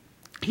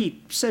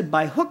he said,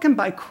 by hook and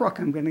by crook,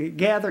 I'm going to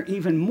gather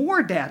even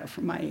more data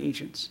from my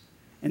agents.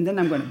 And then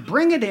I'm going to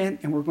bring it in,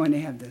 and we're going to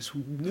have this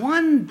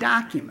one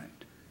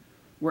document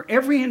where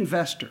every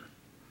investor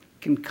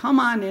can come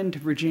on into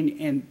Virginia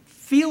and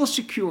feel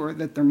secure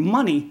that their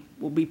money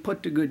will be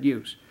put to good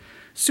use.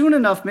 Soon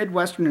enough,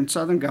 Midwestern and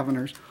Southern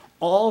governors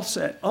all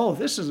said, oh,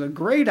 this is a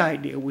great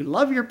idea. We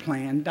love your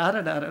plan,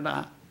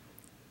 da-da-da-da-da.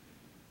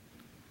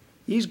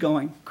 He's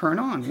going, current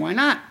on, why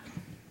not?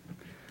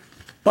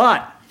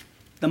 But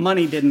the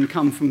money didn't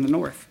come from the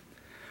North.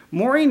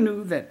 Maury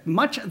knew that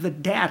much of the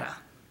data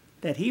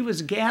that he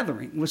was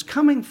gathering was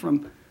coming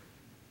from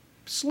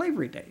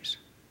slavery days.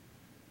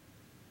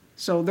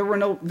 So there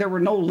were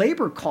no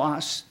labor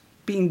costs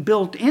being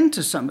built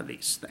into some of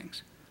these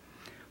things.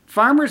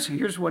 Farmers,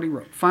 here's what he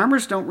wrote.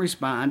 Farmers don't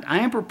respond. I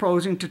am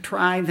proposing to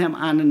try them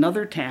on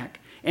another tack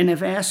and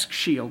have asked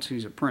Shields,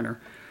 he's a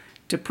printer,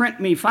 to print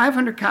me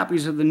 500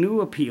 copies of the new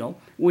appeal,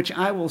 which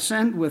I will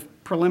send with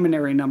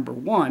preliminary number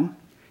 1,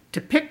 to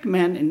picked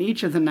men in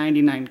each of the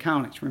 99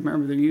 counties.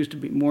 Remember, there used to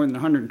be more than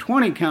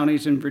 120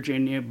 counties in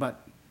Virginia,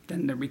 but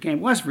then there became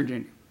West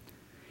Virginia.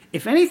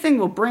 If anything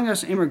will bring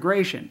us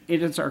immigration,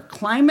 it is our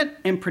climate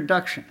and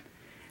production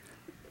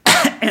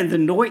and the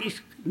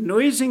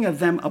noising of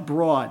them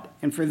abroad,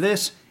 and for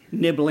this,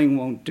 nibbling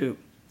won't do.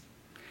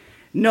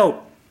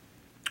 Note,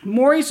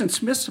 Maury's and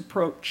Smith's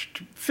approach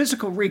to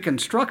physical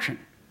reconstruction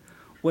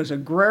was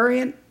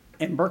agrarian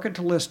and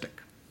mercantilistic.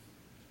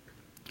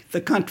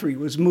 The country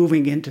was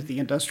moving into the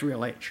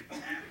industrial age.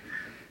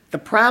 The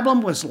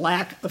problem was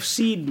lack of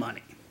seed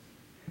money.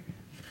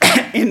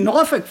 In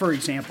Norfolk, for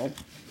example,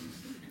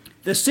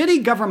 the city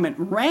government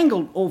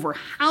wrangled over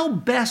how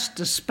best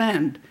to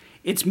spend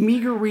its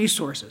meager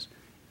resources.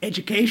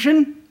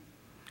 Education,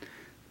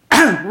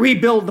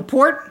 rebuild the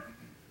port,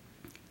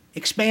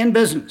 expand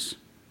business.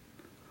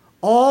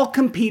 All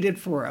competed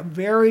for a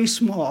very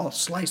small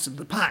slice of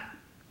the pie.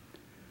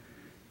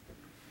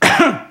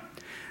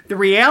 The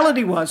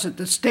reality was that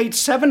the state's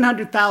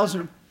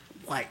 700,000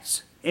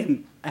 whites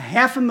and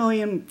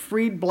 500,000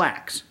 freed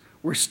blacks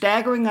were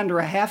staggering under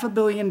 $500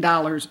 million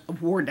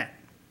of war debt.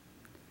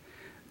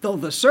 Though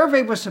the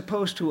survey was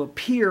supposed to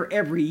appear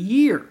every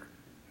year,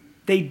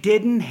 they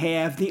didn't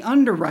have the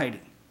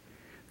underwriting.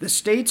 The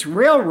state's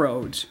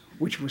railroads,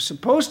 which were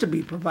supposed to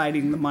be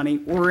providing the money,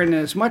 were in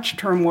as much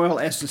turmoil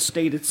as the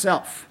state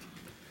itself.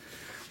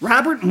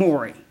 Robert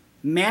Maury,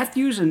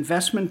 Matthew's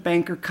investment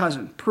banker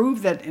cousin,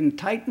 proved that in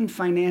tightened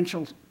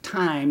financial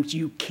times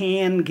you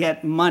can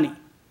get money,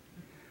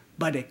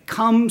 but it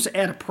comes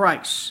at a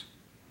price.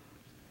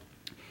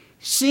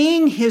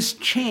 Seeing his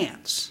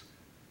chance,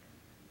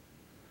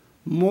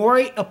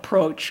 Maury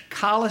approached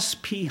Collis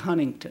P.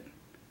 Huntington,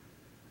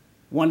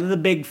 one of the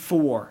big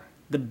four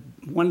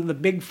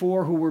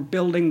who were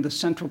building the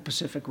Central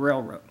Pacific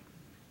Railroad.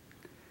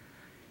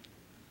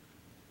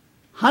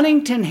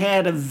 Huntington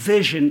had a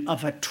vision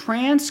of a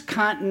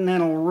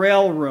transcontinental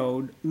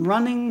railroad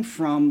running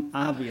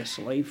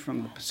obviously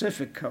from the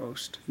Pacific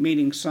coast,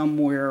 meeting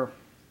somewhere,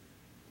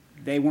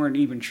 they weren't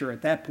even sure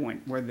at that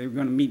point whether they were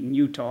going to meet in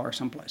Utah or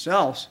someplace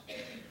else,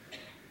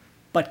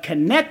 but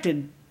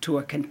connected to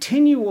a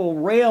continual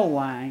rail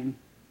line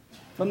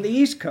from the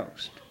East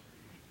Coast.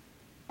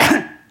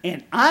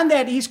 And on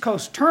that East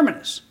Coast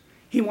terminus,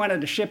 he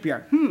wanted a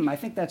shipyard. I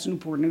think that's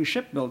Newport News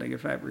Shipbuilding,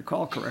 if I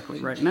recall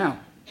correctly right now.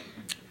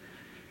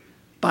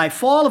 By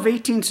fall of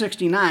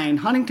 1869,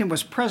 Huntington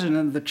was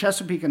president of the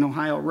Chesapeake and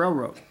Ohio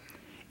Railroad.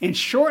 And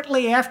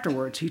shortly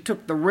afterwards, he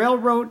took the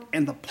railroad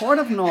and the port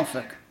of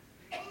Norfolk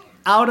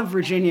out of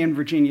Virginia and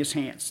Virginia's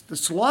hands.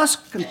 This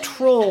lost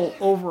control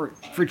over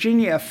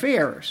Virginia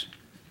affairs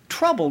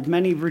troubled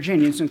many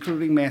Virginians,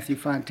 including Matthew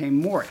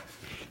Fontaine Maury.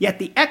 Yet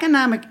the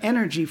economic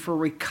energy for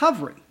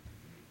recovery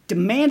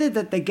demanded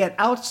that they get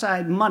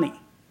outside money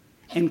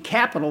and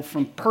capital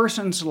from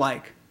persons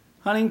like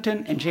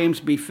Huntington and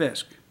James B.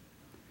 Fisk.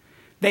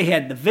 They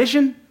had the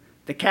vision,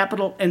 the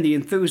capital, and the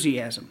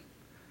enthusiasm.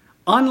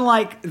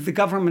 Unlike the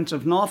governments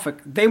of Norfolk,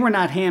 they were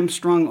not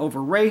hamstrung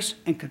over race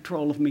and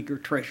control of meager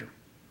treasure.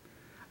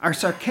 Our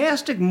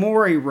sarcastic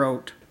Maury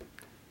wrote,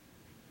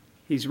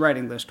 he's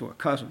writing this to a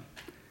cousin,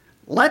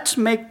 let's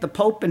make the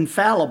Pope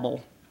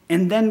infallible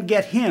and then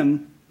get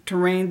him to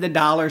rain the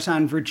dollars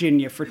on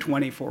Virginia for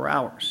 24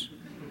 hours.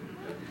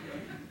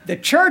 The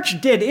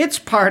church did its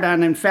part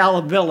on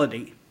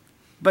infallibility,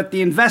 but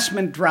the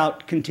investment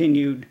drought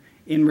continued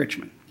in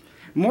Richmond.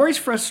 Maury's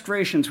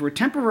frustrations were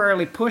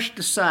temporarily pushed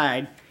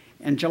aside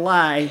in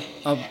July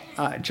 2nd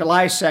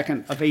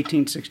of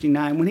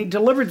 1869 when he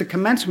delivered the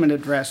commencement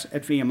address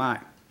at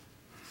VMI.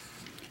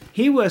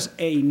 He was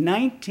a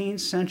 19th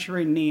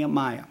century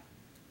Nehemiah.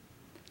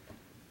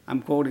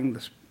 I'm quoting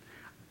this.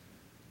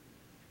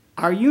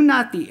 Are you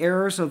not the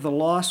heirs of the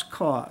lost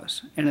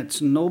cause and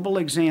its noble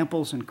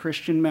examples and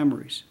Christian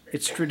memories?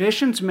 Its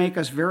traditions make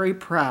us very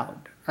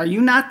proud. Are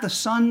you not the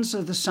sons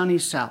of the sunny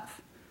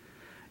South?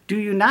 Do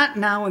you not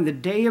now in the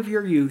day of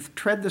your youth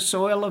tread the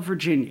soil of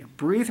Virginia,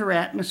 breathe her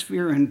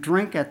atmosphere, and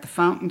drink at the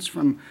fountains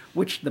from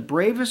which the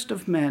bravest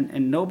of men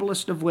and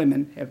noblest of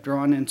women have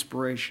drawn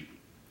inspiration?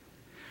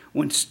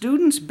 When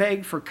students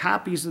begged for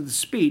copies of the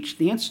speech,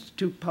 the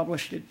Institute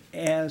published it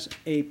as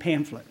a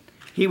pamphlet.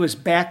 He was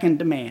back in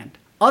demand.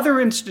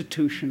 Other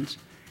institutions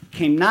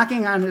came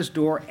knocking on his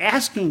door,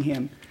 asking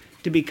him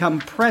to become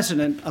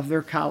president of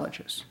their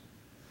colleges.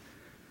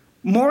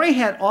 Maury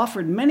had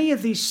offered many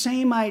of these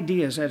same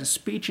ideas at a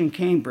speech in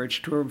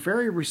Cambridge to a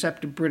very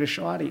receptive British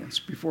audience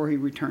before he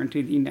returned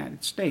to the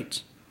United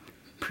States.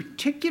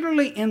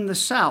 Particularly in the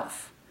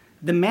South,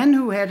 the men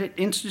who had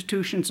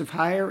institutions of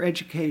higher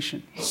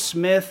education,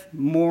 Smith,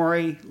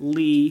 Maury,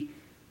 Lee,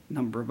 a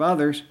number of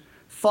others,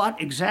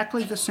 thought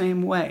exactly the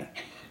same way.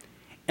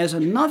 As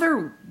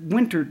another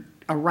winter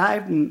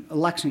arrived in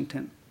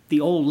Lexington, the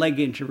old leg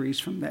injuries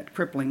from that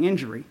crippling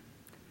injury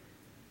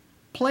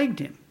plagued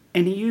him,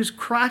 and he used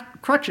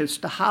crutches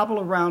to hobble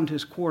around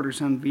his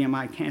quarters on the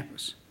VMI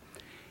campus.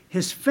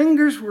 His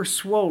fingers were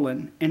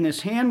swollen and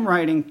his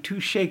handwriting too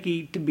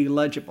shaky to be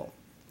legible.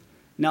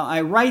 Now,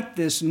 I write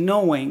this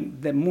knowing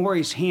that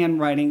Maury's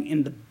handwriting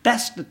in the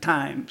best of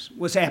times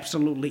was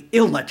absolutely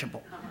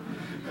illegible.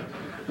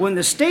 When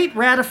the state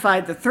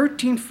ratified the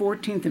 13th,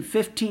 14th, and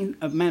 15th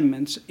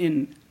Amendments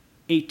in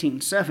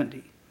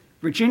 1870,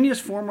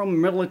 Virginia's former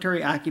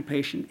military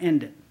occupation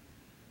ended.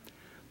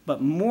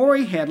 But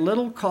Maury had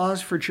little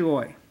cause for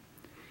joy.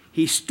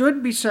 He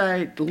stood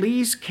beside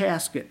Lee's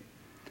casket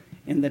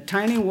in the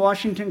tiny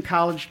Washington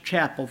College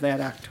chapel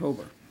that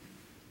October.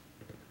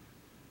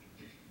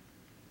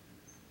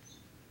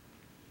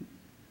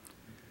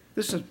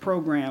 This is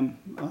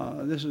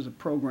a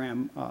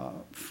program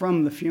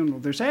from the funeral.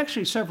 There's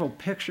actually several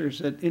pictures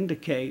that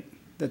indicate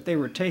that they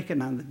were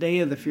taken on the day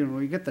of the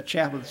funeral. You get the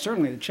chapel,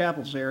 certainly the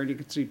chapel's there, and you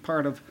can see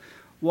part of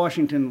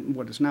Washington,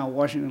 what is now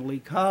Washington Lee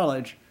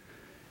College,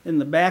 in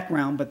the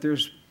background, but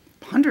there's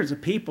hundreds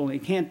of people, and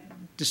you can't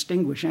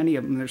distinguish any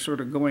of them. They're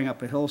sort of going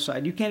up a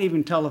hillside. You can't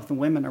even tell if the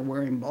women are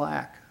wearing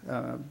black,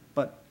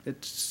 but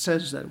it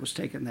says that it was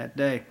taken that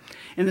day.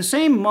 In the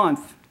same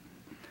month,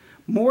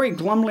 Maury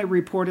glumly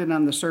reported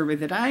on the survey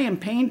that I am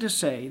pained to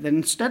say that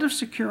instead of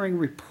securing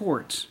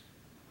reports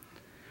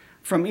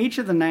from each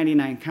of the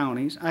 99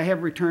 counties, I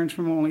have returns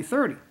from only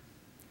 30.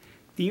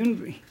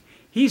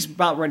 He's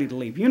about ready to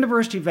leave.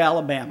 University of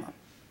Alabama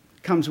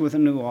comes with a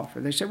new offer.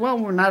 They said, well,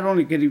 we're not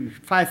only getting you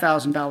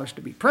 $5,000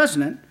 to be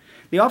president,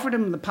 they offered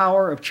him the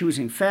power of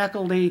choosing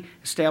faculty,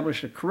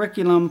 established a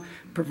curriculum,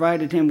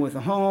 provided him with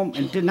a home,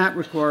 and did not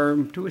require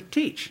him to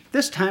teach.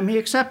 This time he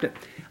accepted.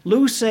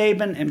 Lou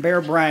Saban and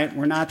Bear Bryant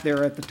were not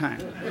there at the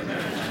time.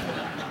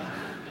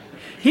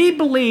 He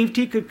believed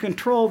he could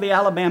control the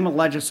Alabama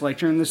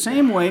legislature in the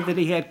same way that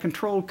he had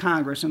controlled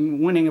Congress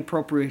in winning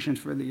appropriations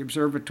for the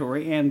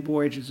observatory and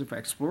voyages of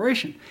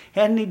exploration.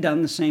 Hadn't he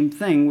done the same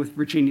thing with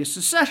Virginia's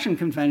secession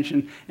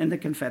convention and the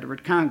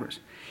Confederate Congress?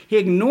 He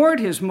ignored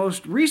his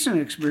most recent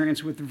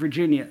experience with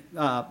the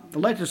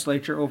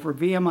legislature over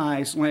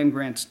VMI's land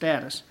grant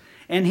status,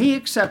 and he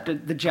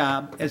accepted the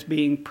job as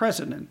being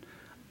president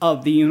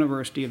of the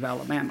University of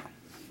Alabama.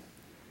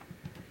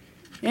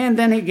 And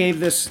then he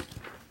gave this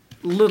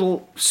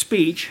little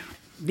speech.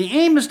 The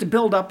aim is to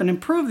build up and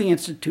improve the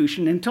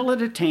institution until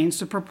it attains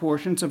the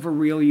proportions of a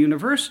real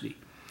university,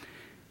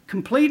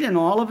 complete in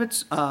all of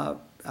its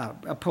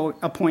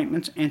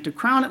appointments, and to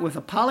crown it with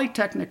a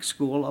polytechnic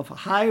school of a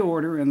high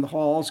order in the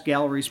halls,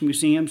 galleries,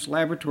 museums,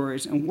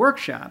 laboratories, and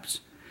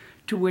workshops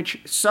to which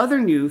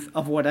Southern youth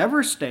of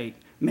whatever state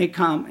may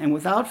come and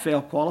without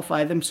fail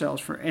qualify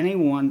themselves for any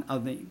one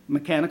of the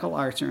mechanical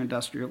arts or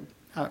industrial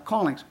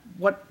callings.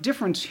 What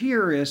difference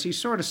here is he's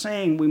sort of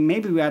saying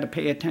we ought to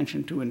pay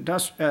attention to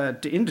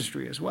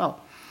industry as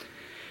well.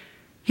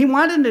 He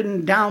wanted an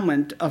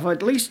endowment of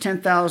at least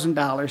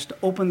 $10,000 to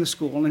open the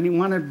school, and he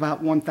wanted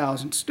about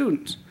 1,000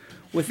 students.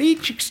 With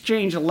each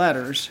exchange of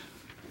letters,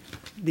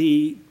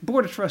 the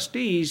Board of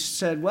Trustees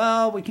said,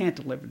 well, we can't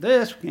deliver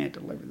this, we can't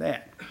deliver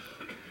that.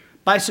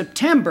 By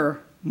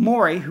September,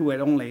 Maury, who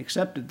had only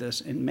accepted this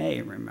in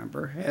May,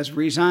 remember, has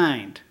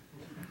resigned.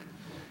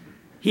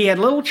 He had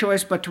little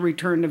choice but to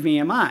return to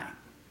VMI.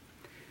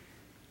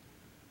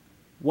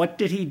 What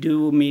did he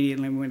do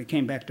immediately when he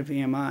came back to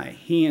VMI?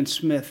 He and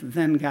Smith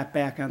then got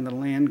back on the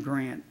land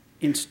grant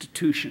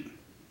institution.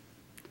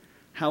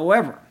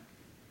 However,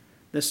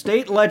 the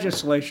state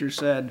legislature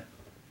said,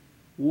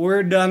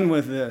 we're done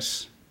with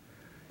this.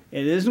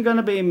 It isn't going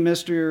to be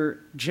Mr.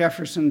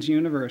 Jefferson's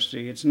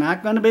University. It's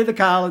not going to be the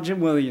College of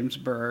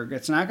Williamsburg.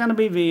 It's not going to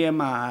be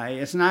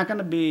VMI. It's not going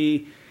to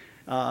be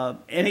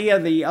any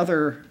of the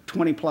other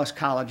 20-plus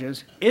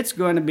colleges. It's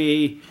going to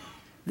be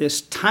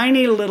this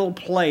tiny little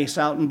place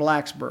out in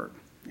Blacksburg.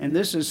 And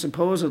this is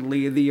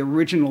supposedly the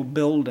original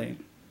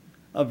building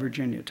of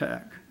Virginia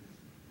Tech.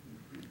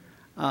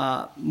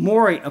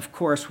 Maury, of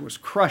course, was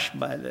crushed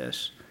by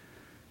this.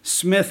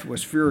 Smith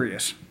was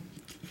furious.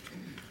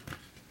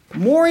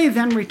 Maury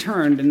then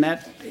returned in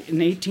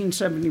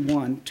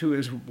 1871 to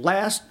his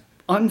last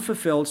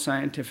unfulfilled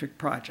scientific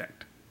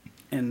project,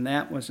 and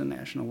that was the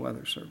National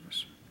Weather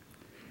Service.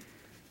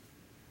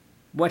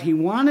 What he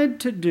wanted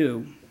to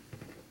do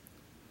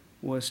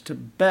was to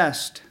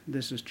best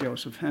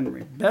Joseph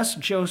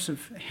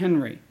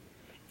Henry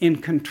in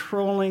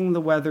controlling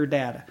the weather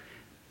data.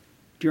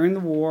 During the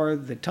war,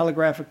 the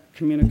telegraphic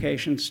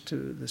communications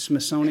to the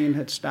Smithsonian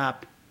had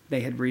stopped.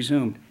 They had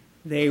resumed.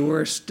 They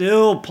were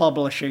still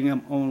publishing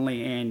them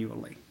only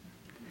annually.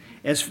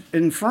 As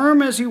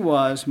infirm as he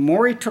was,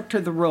 Maury took to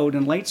the road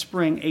in late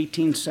spring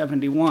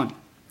 1871.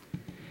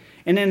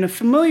 And in a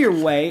familiar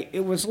way,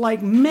 it was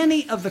like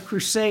many of the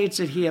crusades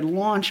that he had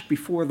launched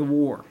before the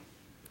war.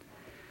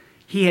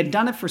 He had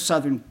done it for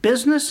Southern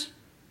business.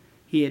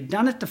 He had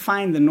done it to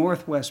find the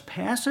Northwest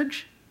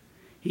Passage.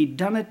 He'd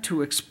done it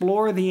to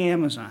explore the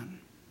Amazon.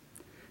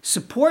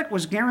 Support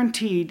was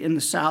guaranteed in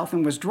the South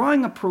and was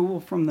drawing approval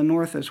from the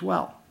North as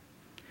well.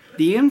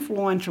 The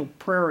influential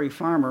Prairie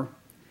Farmer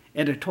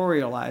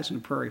editorialized,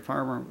 and Prairie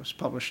Farmer was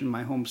published in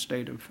my home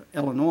state of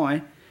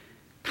Illinois.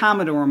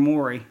 Commodore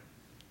Maury,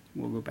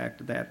 we'll go back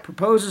to that,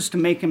 proposes to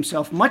make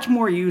himself much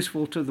more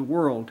useful to the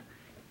world,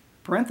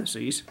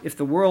 parentheses, if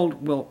the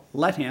world will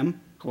let him,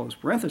 close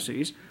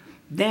parentheses,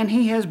 than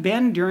he has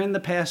been during the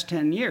past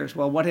 10 years.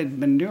 Well, what had he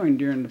been doing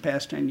during the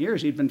past 10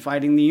 years? He'd been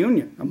fighting the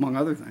Union, among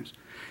other things.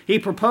 He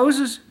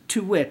proposes,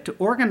 to wit, to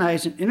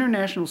organize an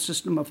international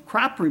system of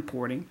crop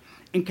reporting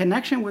in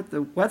connection with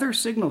the Weather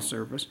Signal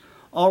Service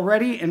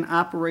already in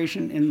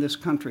operation in this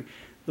country.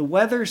 The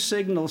Weather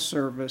Signal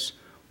Service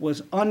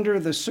was under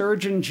the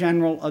Surgeon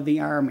General of the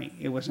Army.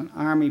 It was an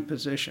Army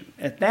position.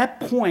 At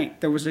that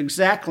point, there was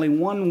exactly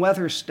one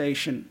weather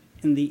station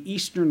in the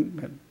east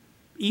of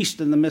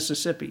the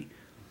Mississippi,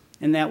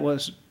 and that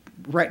was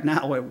right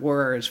now at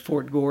war is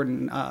Fort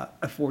Gordon,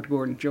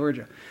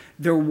 Georgia.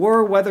 There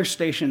were weather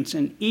stations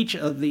in each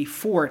of the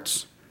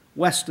forts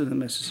west of the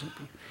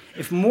Mississippi.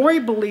 If Maury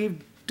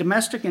believed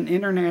domestic and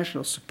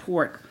international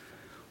support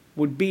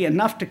would be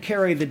enough to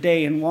carry the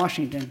day in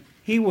Washington,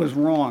 he was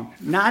wrong.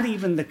 Not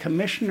even the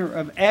Commissioner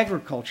of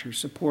Agriculture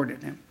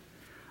supported him.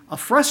 A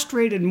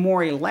frustrated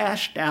Maury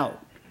lashed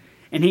out,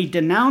 and he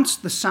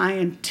denounced the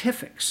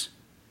scientifics,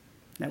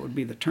 that would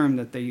be the term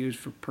that they used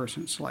for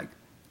persons like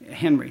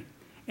Henry,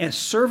 as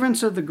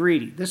servants of the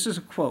greedy. This is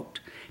a quote.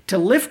 To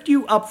lift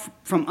you up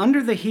from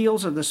under the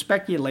heels of the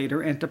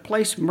speculator and to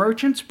place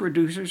merchants,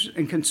 producers,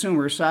 and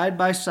consumers side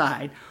by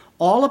side,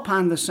 all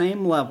upon the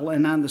same level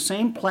and on the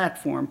same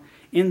platform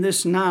in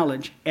this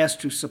knowledge as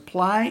to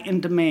supply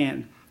and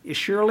demand is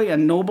surely a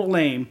noble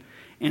aim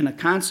and a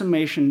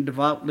consummation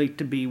devoutly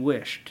to be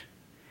wished.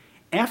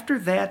 After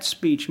that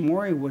speech,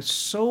 Maury was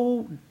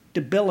so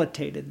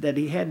debilitated that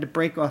he had to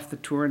break off the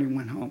tour and he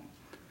went home.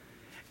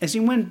 As he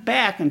went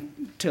back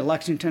to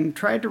Lexington and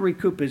tried to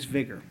recoup his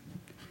vigor,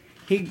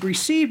 he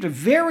received a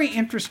very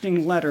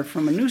interesting letter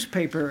from a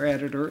newspaper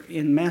editor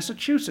in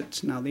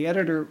Massachusetts. Now, the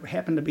editor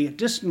happened to be a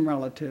distant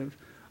relative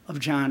of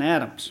John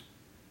Adams.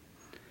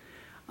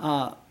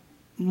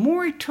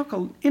 Maury took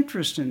an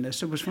interest in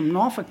this. It was from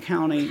Norfolk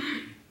County.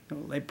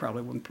 Well, they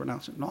probably wouldn't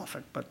pronounce it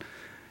Norfolk, but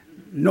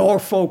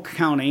Norfolk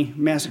County,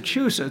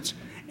 Massachusetts.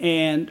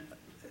 And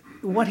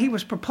what he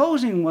was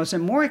proposing was that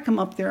Maury come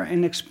up there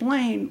and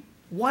explain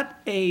what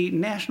a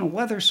National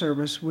Weather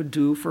Service would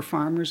do for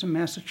farmers in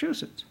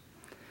Massachusetts.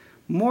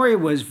 Maury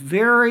was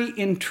very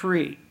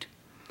intrigued,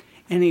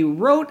 and he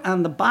wrote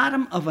on the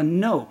bottom of a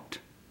note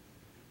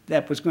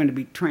that was going to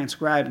be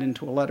transcribed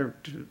into a letter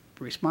to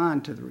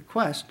respond to the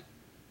request,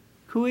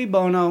 cui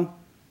bono,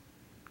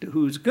 to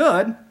who's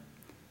good,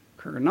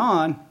 cur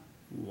non,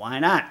 why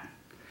not?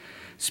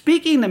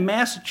 Speaking to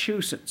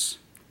Massachusetts,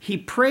 he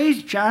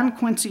praised John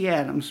Quincy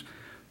Adams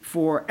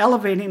for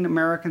elevating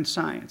American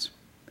science.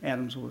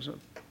 Adams was a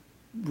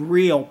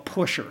real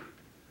pusher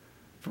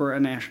for a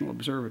national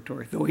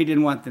observatory, though he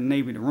didn't want the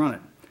Navy to run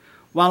it,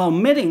 while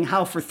omitting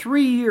how for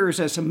 3 years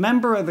as a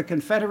member of the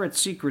Confederate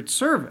Secret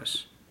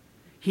Service,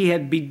 he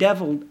had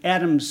bedeviled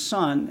Adams'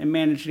 son and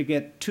managed to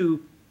get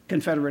 2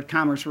 Confederate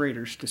commerce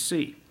raiders to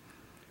sea.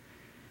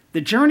 The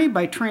journey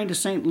by train to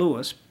St.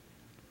 Louis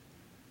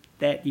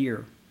that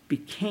year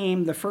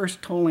became the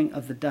first tolling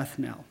of the death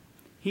knell.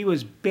 He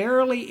was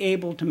barely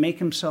able to make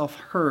himself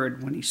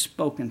heard when he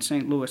spoke in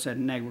St. Louis at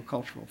an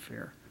agricultural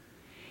fair.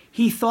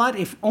 He thought,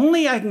 if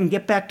only I can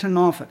get back to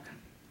Norfolk,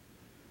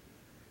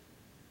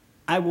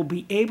 I will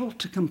be able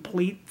to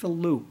complete the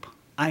loop.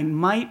 I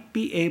might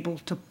be able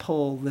to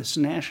pull this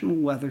National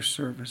Weather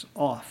Service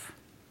off.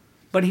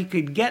 but he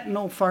could get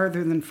no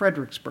farther than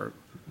Fredericksburg,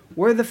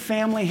 where the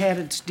family had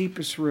its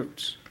deepest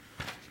roots.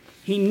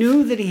 He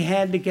knew that he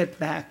had to get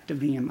back to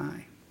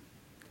VMI.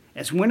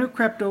 As winter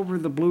crept over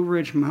the Blue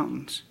Ridge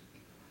Mountains,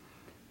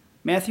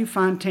 Matthew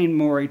Fontaine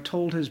Maury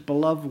told his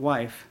beloved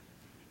wife,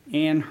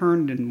 Anne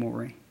Herndon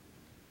Maury,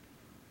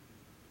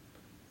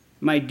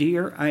 "My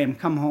dear, I am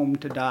come home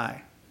to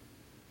die."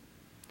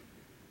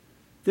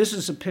 This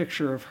is a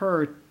picture of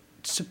her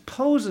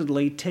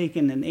supposedly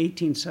taken in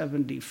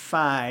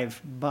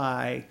 1875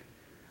 by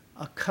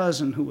a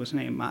cousin who was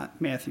named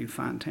Matthew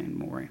Fontaine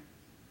Maury.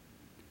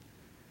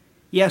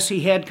 Yes,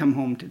 he had come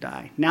home to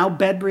die. Now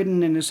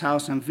bedridden in his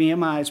house on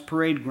VMI's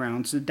parade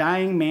grounds, the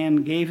dying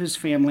man gave his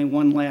family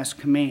one last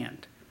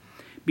command.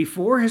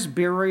 Before his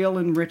burial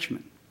in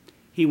Richmond,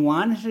 he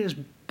wanted his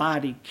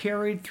body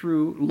carried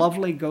through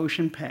lovely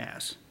Goshen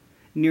Pass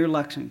near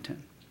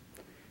Lexington.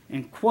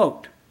 And,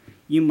 quote,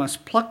 "You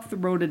must pluck the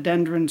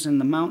rhododendrons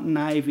and the mountain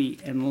ivy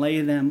and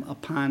lay them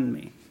upon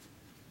me."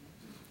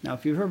 Now,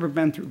 if you've ever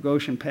been through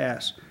Goshen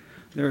Pass,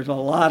 there's a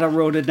lot of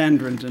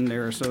rhododendrons in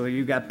there, so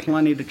you've got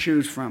plenty to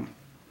choose from.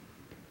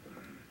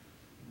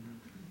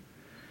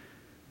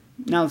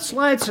 Now, the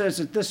slide says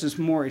that this is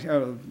Maury's,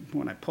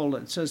 when I pulled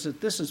it, it says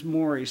that this is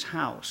Maury's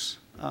house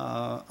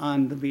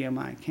on the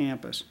VMI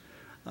campus.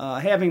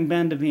 Having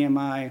been to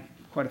VMI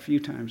quite a few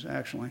times,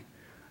 actually,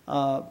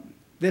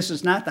 this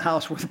is not the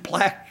house where the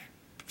plaque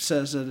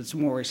says that it's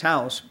Maury's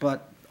house,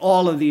 but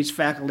all of these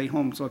faculty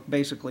homes look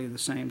basically the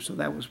same, so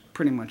that was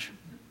pretty much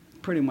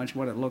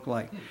what it looked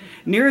like.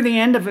 Near the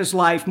end of his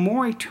life,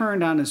 Maury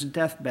turned on his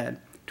deathbed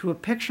to a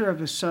picture of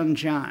his son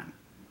John.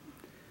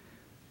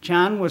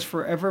 John was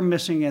forever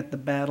missing at the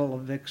Battle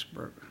of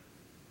Vicksburg.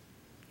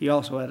 He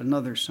also had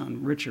another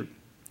son, Richard,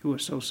 who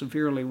was so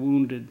severely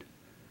wounded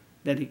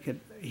that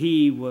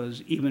he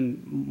was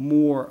even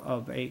more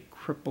of a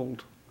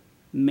crippled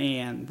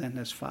man than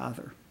his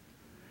father,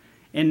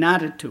 and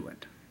nodded to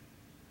it.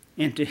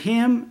 And to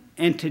him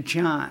and to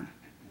John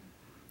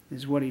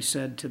is what he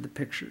said to the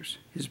pictures,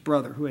 his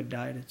brother who had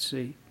died at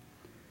sea.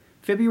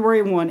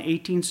 February 1,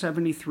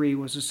 1873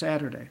 was a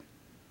Saturday.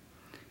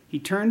 He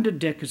turned to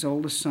Dick, his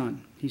oldest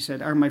son. He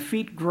said, "Are my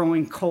feet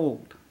growing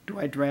cold? Do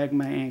I drag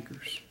my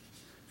anchors?"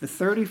 The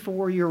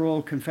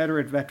 34-year-old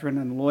Confederate veteran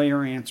and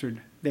lawyer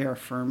answered, "They are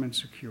firm and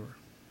secure."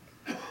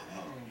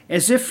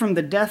 As if from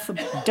the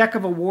deck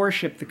of a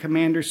warship, the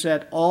commander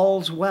said,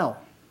 "All's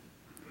well."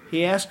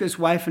 He asked his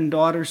wife and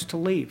daughters to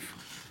leave,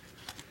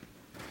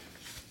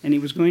 and he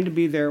was going to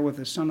be there with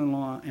his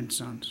son-in-law and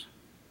sons.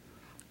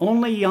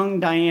 Only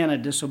young Diana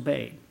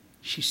disobeyed.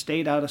 She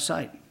stayed out of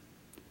sight.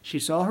 She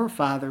saw her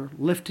father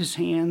lift his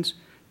hands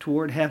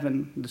toward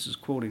heaven, this is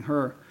quoting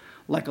her,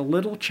 like a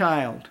little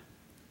child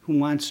who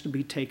wants to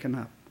be taken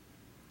up.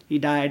 He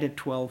died at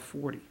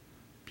 12:40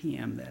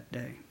 p.m. that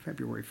day,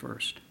 February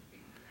 1st.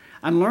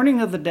 On learning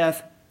of the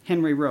death,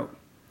 Henry wrote,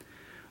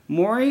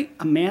 "Maury,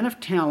 a man of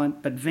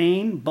talent, but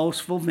vain,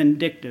 boastful,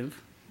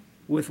 vindictive,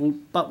 with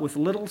but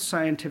little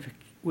scientific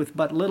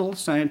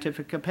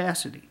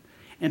capacity,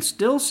 and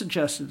still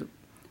suggestive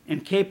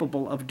and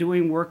capable of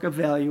doing work of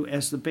value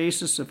as the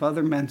basis of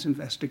other men's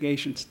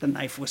investigations." The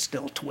knife was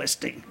still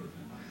twisting.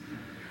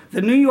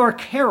 The New York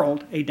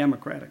Herald, a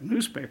Democratic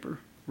newspaper,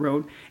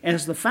 wrote,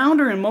 "As the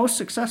founder and most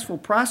successful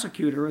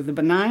prosecutor of the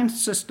benign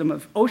system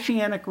of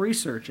oceanic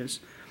researches,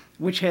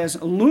 which has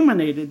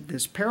illuminated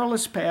the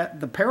perilous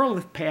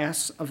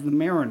paths of the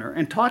mariner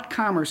and taught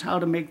commerce how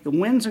to make the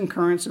winds and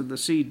currents of the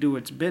sea do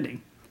its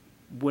bidding,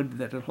 would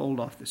that it hold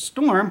off the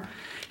storm,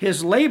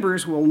 his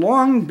labors will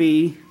long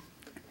be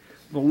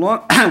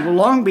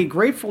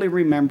gratefully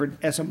remembered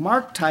as a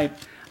marked type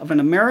of an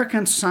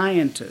American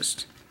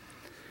scientist.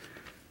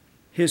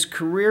 His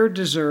career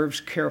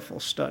deserves careful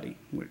study,"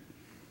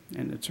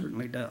 and it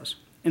certainly does.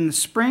 In the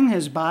spring,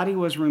 his body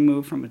was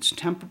removed from its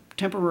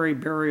temporary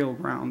burial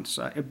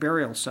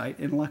site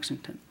in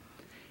Lexington,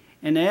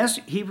 and as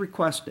he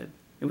requested,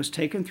 it was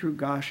taken through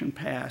Goshen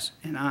Pass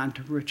and on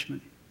to Richmond.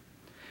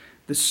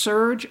 The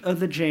surge of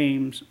the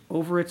James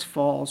over its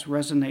falls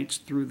resonates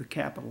through the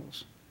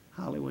Capitol's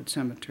Hollywood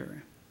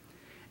Cemetery.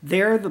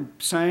 There, the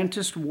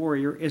scientist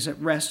warrior is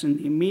at rest in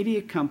the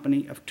immediate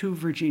company of two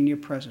Virginia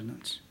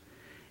presidents,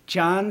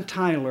 John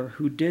Tyler,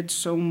 who did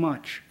so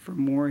much for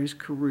Maury's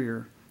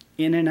career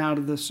in and out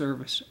of the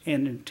service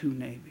and in two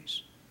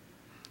navies,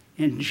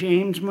 and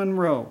James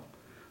Monroe,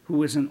 who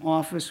was in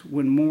office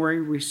when Maury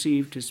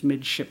received his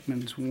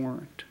midshipman's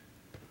warrant.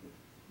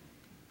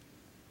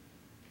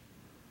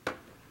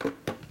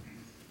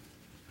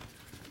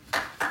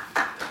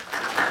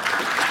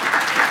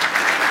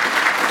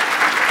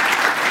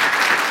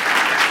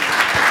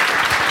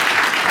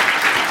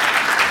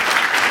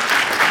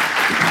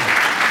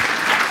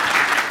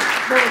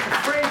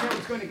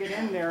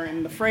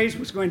 And the phrase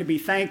was going to be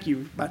 "thank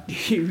you," but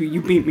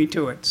you beat me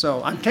to it.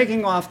 So I'm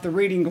taking off the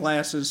reading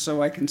glasses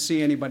so I can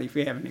see anybody if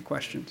you have any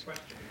questions.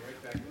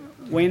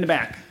 Way in the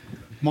back.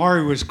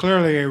 Maury was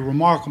clearly a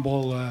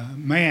remarkable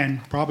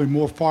man, probably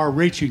more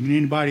far-reaching than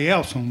anybody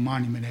else on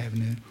Monument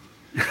Avenue.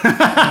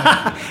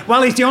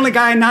 Well, he's the only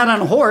guy not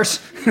on a horse.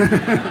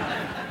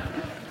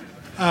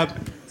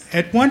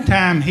 At one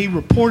time, he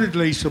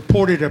reportedly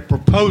supported a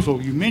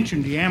proposal. You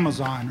mentioned the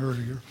Amazon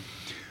earlier.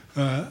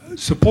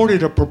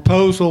 Supported a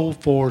proposal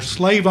for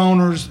slave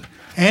owners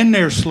and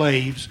their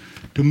slaves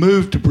to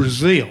move to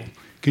Brazil.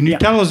 Can you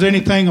tell us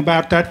anything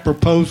about that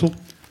proposal?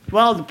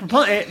 Well,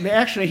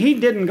 actually, he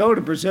didn't go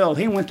to Brazil.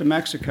 He went to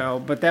Mexico,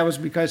 but that was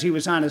because he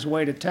was on his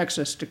way to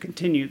Texas to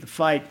continue the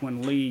fight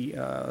when Lee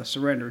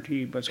surrendered.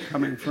 He was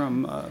coming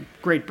from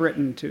Great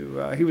Britain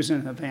to, he was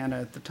in Havana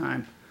at the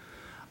time.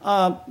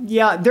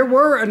 There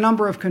were a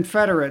number of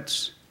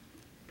Confederates,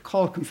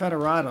 called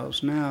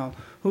Confederados now,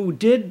 who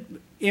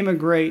did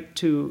immigrate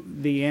to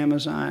the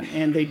Amazon,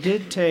 and they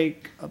did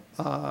take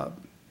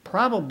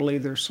probably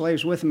their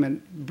slaves with them.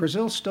 And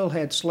Brazil still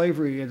had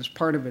slavery as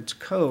part of its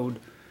code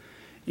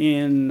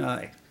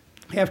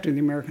after the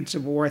American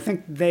Civil War. I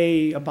think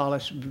they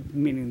abolished,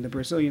 meaning the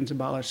Brazilians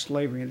abolished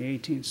slavery in the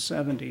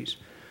 1870s.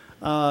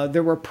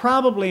 There were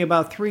probably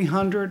about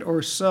 300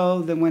 or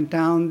so that went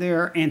down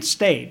there and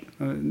stayed.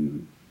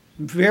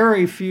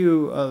 Very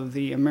few of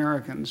the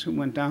Americans who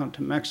went down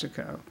to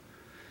Mexico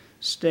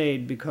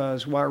stayed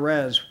because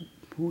Juarez,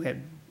 who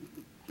had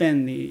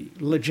been the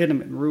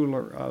legitimate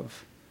ruler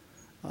of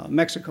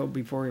Mexico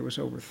before he was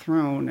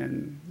overthrown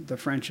and the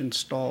French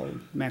installed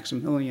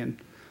Maximilian,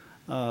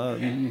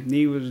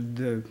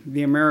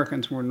 the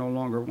Americans were no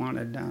longer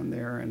wanted down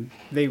there, and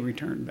they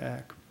returned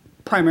back.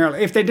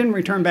 Primarily, if they didn't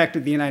return back to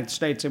the United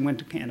States, they went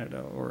to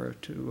Canada or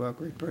to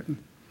Great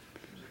Britain.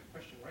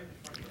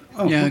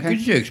 Oh, yeah, okay.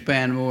 Could you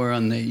expand more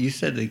on you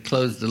said they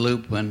closed the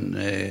loop when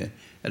the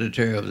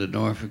editor of the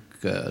Norfolk,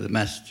 the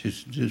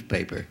Massachusetts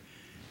newspaper,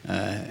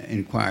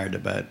 inquired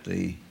about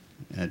the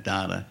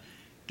data.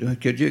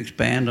 Could you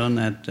expand on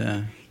that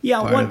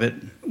part of it?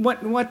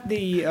 What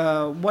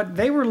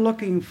they were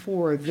looking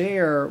for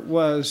there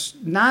was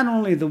not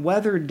only the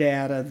weather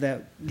data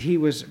that he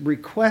was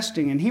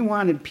requesting, and he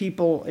wanted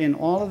people in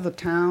all of the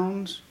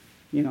towns.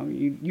 You know,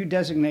 you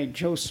designate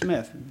Joe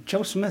Smith.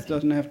 Joe Smith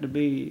doesn't have to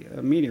be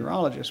a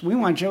meteorologist. We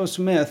want Joe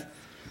Smith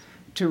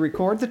to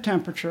record the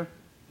temperature.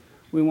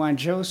 We want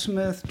Joe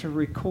Smith to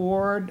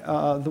record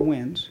the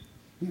winds.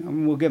 You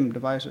know, we'll give him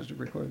devices to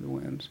record the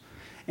winds.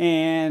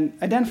 And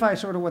identify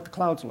sort of what the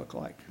clouds look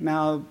like.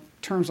 Now,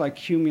 terms like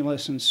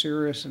cumulus and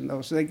cirrus and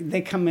those,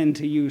 they come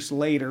into use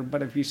later,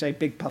 but if you say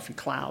big puffy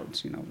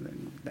clouds, you know,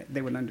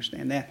 they would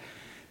understand that.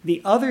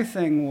 The other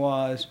thing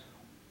was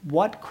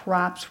what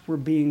crops were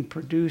being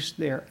produced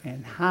there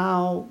and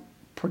how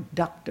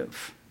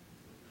productive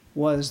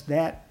was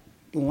that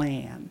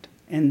land.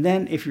 And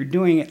then if you're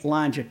doing it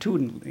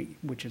longitudinally,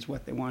 which is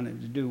what they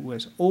wanted to do,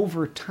 was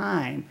over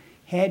time,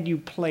 had you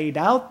played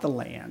out the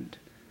land,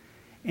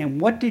 and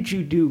what did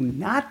you do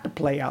not to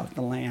play out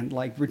the land,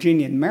 like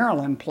Virginia and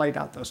Maryland played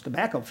out those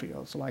tobacco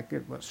fields, like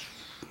it was,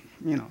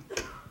 you know,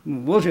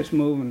 we'll just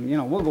move and, you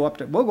know, we'll go up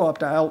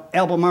to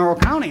Albemarle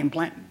County and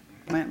plant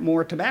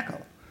more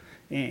tobacco.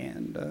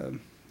 And,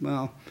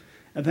 well,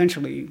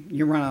 eventually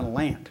you run out of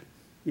land,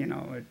 you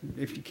know,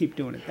 if you keep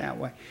doing it that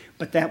way.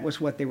 But that was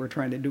what they were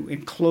trying to do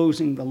in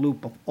closing the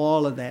loop of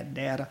all of that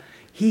data.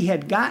 He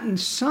had gotten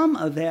some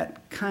of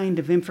that kind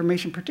of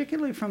information,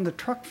 particularly from the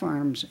truck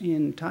farms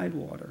in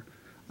Tidewater,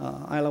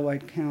 Isle of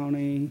Wight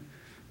County,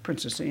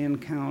 Princess Anne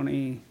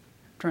County. I'm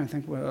trying to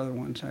think what other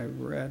ones I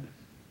read.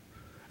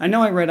 I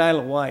know I read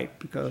Isle of Wight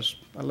because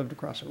I lived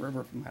across the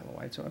river from Isle of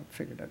Wight, so I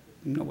figured I'd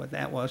know what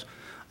that was.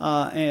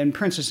 And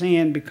Princess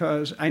Anne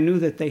because I knew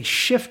that they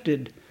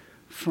shifted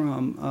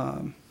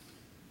from,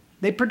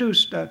 they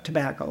produced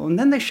tobacco, and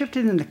then they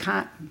shifted into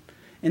cotton,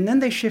 and then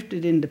they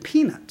shifted into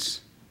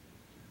peanuts.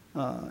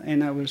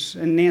 And I was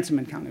in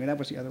Nansemond County. That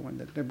was the other one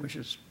which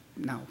is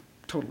now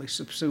totally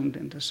subsumed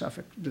into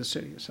Suffolk, the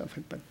city of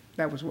Suffolk, but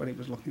that was what he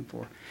was looking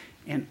for.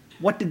 And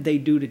what did they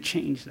do to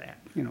change that,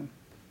 you know,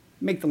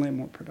 make the land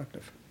more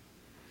productive?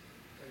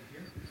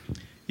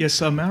 Yes,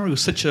 Mallory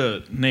was such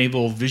a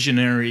naval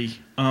visionary.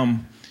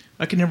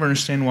 I could never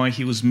understand why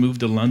he was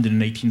moved to London in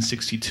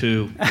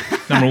 1862,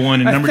 number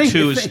one. And number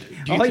two is...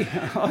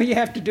 All you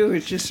have to do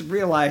is just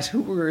realize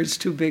who were his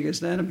two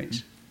biggest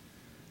enemies.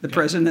 The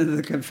President of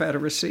the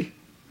Confederacy,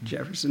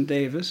 Jefferson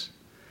Davis,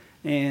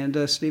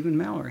 and Stephen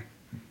Mallory.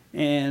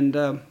 And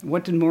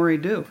what did Maury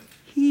do?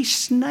 He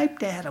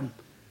sniped at him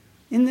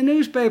in the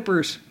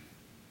newspapers.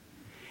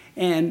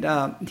 And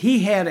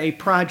he had a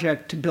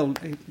project to build...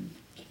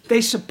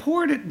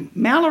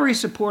 Mallory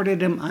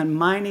supported him on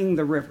mining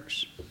the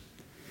rivers.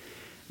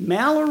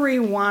 Mallory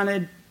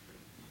wanted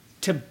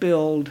to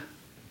build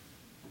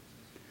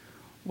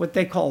what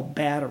they call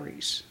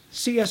batteries.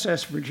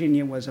 CSS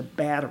Virginia was a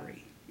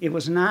battery. It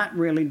was not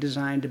really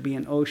designed to be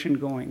an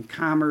ocean-going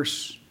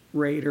commerce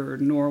raider,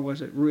 nor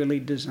was it really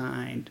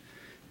designed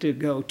to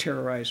go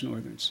terrorize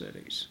northern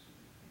cities.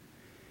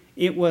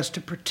 It was to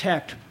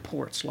protect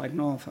ports like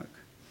Norfolk.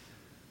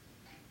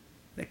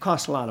 It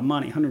cost a lot of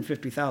money,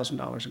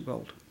 $150,000 of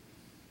gold.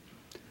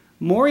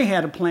 Maury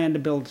had a plan to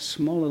build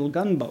small little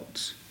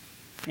gunboats.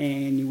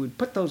 And you would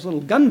put those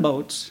little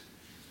gunboats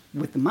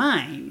with the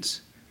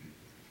mines,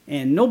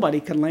 and nobody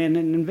could land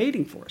an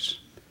invading force.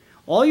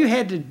 All you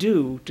had to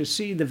do to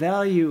see the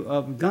value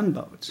of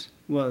gunboats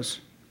was,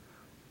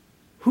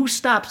 who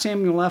stopped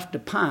Samuel F.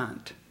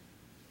 DuPont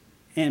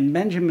and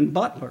Benjamin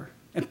Butler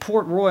at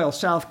Port Royal,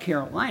 South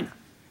Carolina?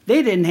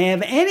 They didn't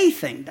have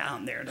anything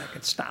down there that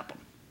could stop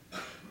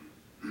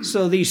them.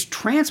 So these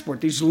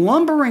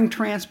lumbering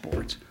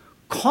transports,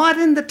 caught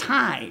in the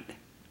tide,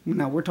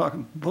 now we're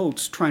talking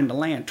boats trying to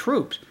land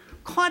troops,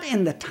 caught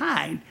in the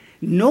tide,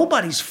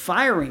 nobody's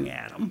firing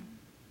at them,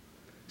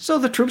 so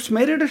the troops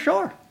made it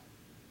ashore,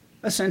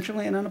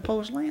 essentially an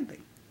unopposed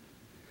landing.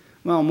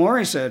 Well,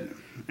 Maury said,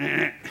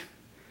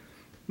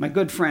 my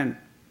good friend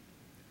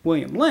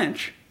William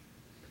Lynch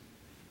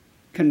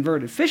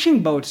converted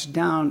fishing boats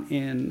down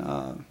in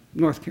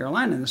North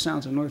Carolina, in the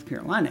sounds of North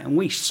Carolina, and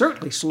we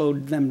certainly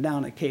slowed them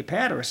down at Cape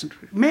Hatteras.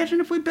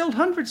 Imagine if we built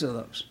hundreds of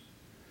those.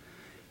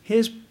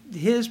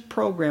 His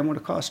program would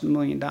have cost $1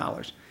 million.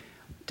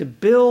 To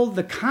build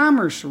the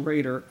Commerce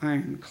Raider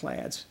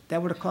ironclads,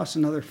 that would have cost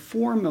another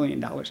 $4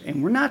 million.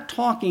 And we're not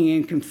talking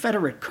in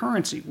Confederate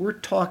currency. We're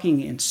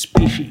talking in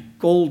specie,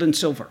 gold and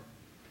silver.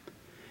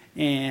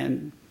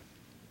 And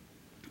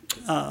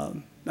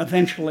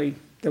eventually,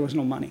 there was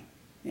no money.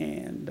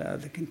 And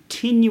the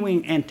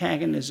continuing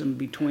antagonism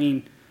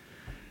between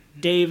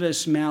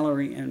Davis,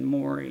 Mallory, and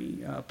Maury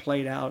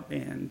played out,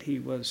 and he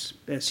was,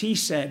 as he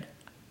said,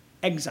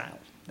 exiled.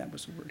 That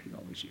was the word he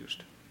always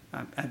used.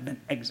 I've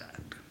been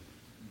exiled.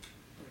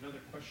 Another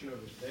question over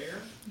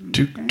there.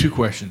 Two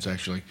questions,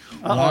 actually.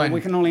 One,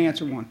 we can only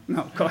answer one.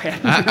 No, go ahead.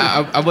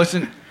 I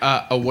wasn't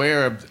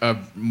aware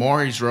of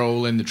Maury's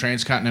role in the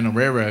Transcontinental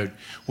Railroad.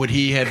 Would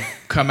he have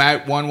come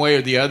out one way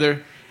or the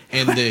other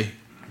in the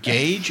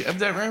gauge of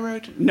that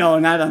railroad? No,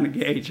 not on the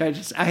gauge. I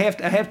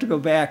have to go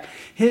back.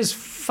 His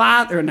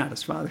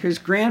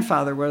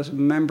grandfather was a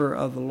member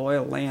of the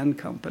Loyal Land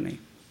Company,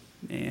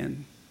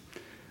 and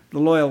the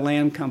Loyal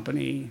Land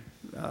Company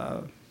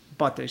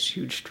bought these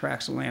huge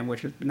tracts of land,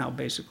 which is now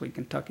basically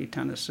Kentucky,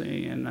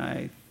 Tennessee, and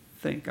I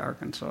think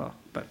Arkansas,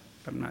 but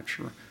I'm not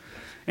sure.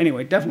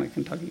 Anyway, definitely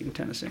Kentucky and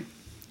Tennessee.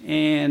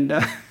 And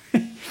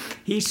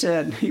he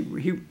said,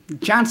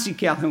 John C.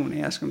 Calhoun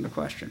asked him the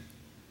question,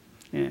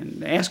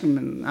 and asked him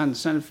in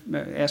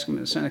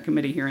the Senate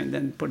committee hearing, and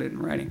then put it in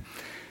writing.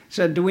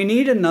 Said, do we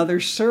need another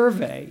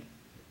survey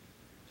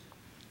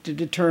to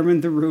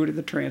determine the route of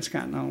the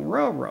Transcontinental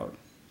Railroad?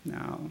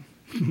 Now,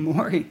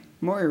 Maury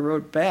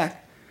wrote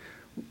back,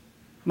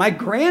 my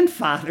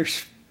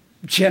grandfather's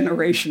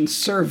generation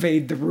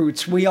surveyed the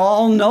routes. We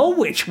all know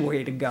which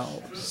way to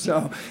go.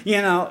 So,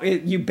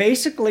 you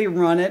basically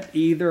run it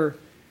either,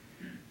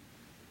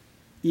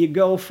 you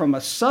go from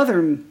a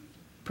southern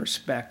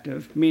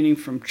perspective, meaning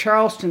from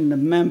Charleston to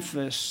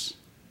Memphis,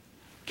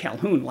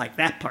 Calhoun liked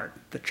that part,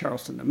 the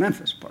Charleston to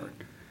Memphis part.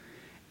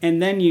 And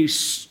then you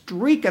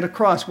streak it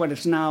across what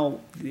is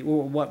now,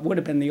 or what would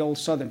have been the old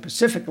Southern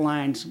Pacific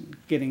lines,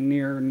 getting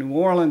near New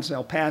Orleans,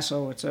 El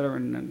Paso, et cetera,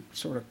 and then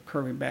sort of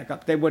curving back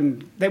up. They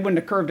wouldn't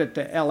have curved it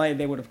to L.A.,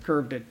 they would have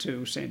curved it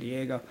to San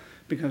Diego,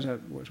 because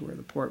that was where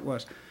the port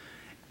was.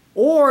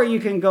 Or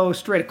you can go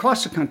straight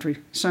across the country,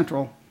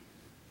 central,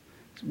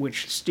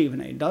 which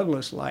Stephen A.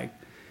 Douglas liked,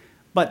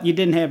 but you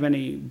didn't have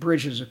any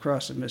bridges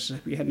across the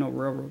Mississippi. You had no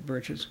railroad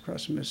bridges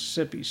across the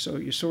Mississippi, so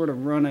you sort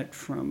of run it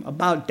from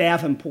about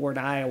Davenport,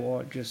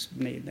 Iowa,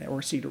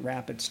 or Cedar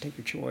Rapids, take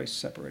your choice,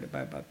 separated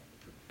by about,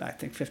 I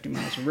think, 50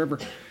 miles of river,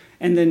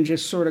 and then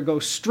just sort of go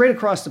straight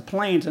across the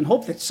plains and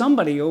hope that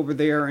somebody over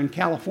there in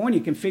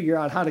California can figure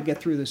out how to get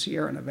through the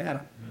Sierra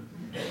Nevada.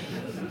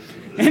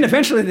 And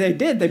eventually they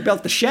did. They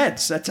built the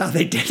sheds. That's how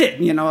they did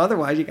it.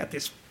 Otherwise you got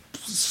this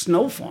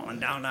snow falling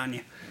down on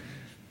you.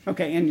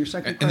 Okay, and your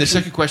second question? And the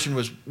second question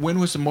was, when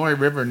was the Maury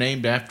River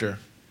named after?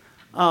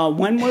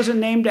 When was it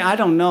named? I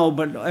don't know,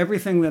 but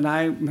everything that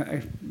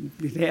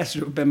it has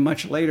to have been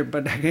much later,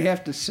 but I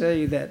have to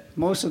say that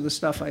most of the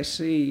stuff I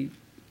see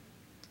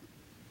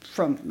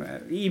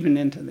from even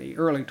into the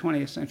early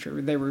 20th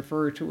century, they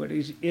refer to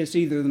it as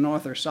either the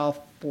North or South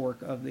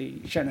Fork of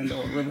the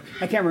Shenandoah River.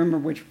 I can't remember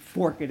which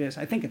fork it is.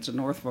 I think it's the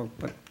North Fork,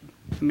 but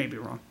I may be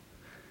wrong.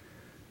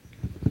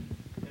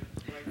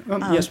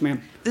 Yes,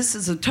 ma'am. This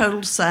is a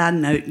total side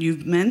note.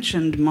 You've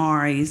mentioned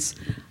Maury's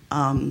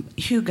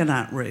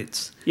Huguenot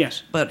roots.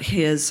 Yes. But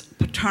his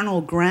paternal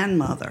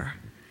grandmother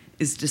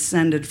is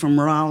descended from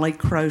Raleigh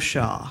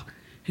Croshaw,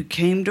 who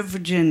came to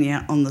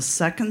Virginia on the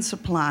second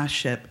supply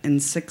ship in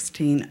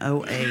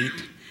 1608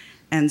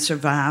 and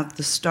survived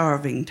the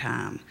starving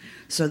time.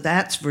 So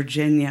that's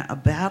Virginia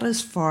about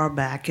as far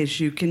back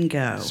as you can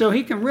go. So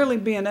he can really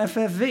be an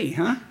FFV,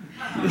 huh?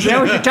 Is that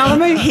what you're telling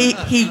me?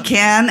 He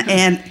can,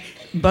 and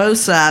both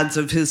sides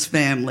of his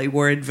family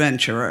were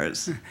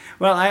adventurers.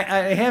 Well,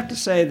 I have to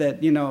say that,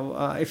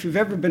 if you've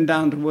ever been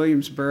down to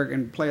Williamsburg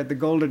and played the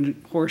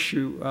Golden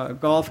Horseshoe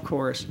golf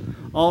course,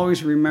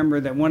 always remember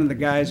that one of the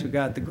guys who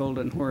got the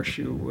Golden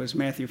Horseshoe was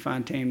Matthew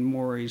Fontaine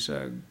Maury's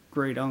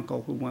great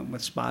uncle, who went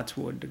with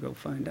Spotswood to go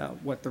find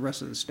out what the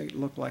rest of the state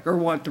looked like, or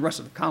what the rest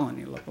of the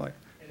colony looked like.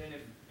 And then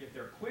if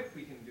they're quick,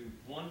 we can do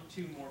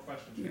 2 more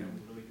questions. Yeah.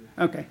 We really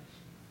do. Okay.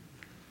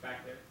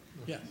 Back there.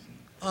 Yes.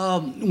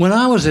 When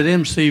I was at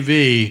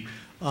MCV,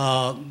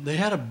 They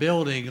had a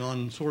building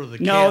on sort of the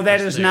No, campus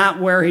that is there. not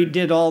where he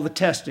did all the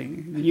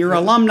testing. Your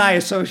alumni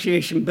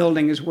association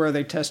building is where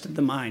they tested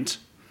the mines.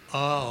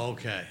 Oh,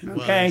 okay.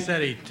 Well, Okay. he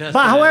said he tested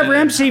But however, it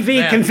in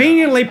MCV that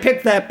conveniently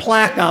picked that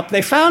plaque up.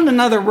 They found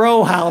another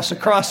row house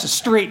across the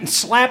street and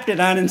slapped it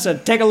on and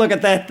said, "Take a look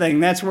at that thing.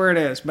 That's where it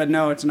is." But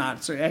no, it's not.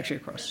 It's actually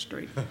across the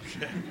street.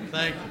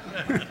 Thank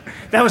you.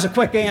 That was a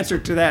quick answer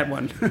to that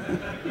one.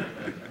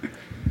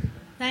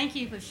 Thank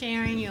you for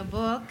sharing your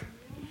book.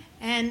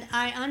 And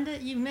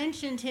you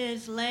mentioned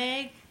his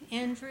leg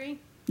injury,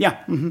 Yeah.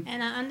 Mhm.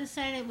 and I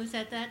understand it was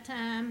at that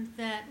time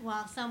that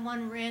while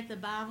someone read the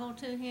Bible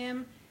to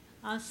him,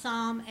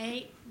 Psalm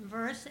 8,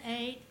 verse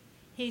 8,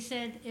 he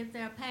said, "If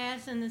there are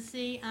paths in the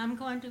sea, I'm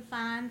going to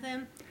find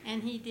them,"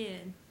 and he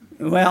did.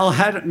 Well,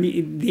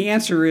 the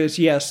answer is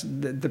yes.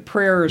 The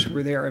prayers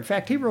were there. In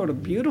fact, he wrote a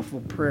beautiful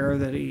prayer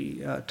that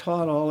he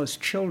taught all his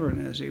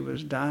children as he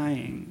was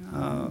dying.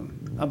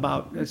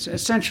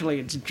 Essentially,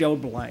 it's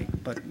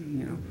Job-like, but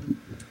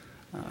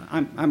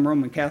I'm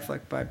Roman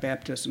Catholic by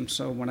baptism,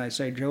 so when I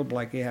say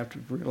Job-like, you have to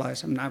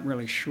realize I'm not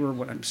really sure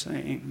what I'm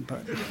saying,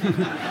 but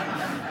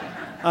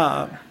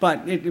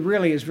it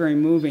really is very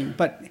moving.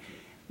 But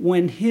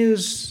when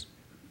his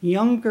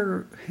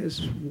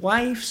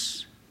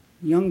wife's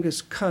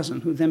youngest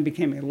cousin, who then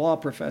became a law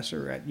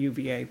professor at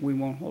UVA, we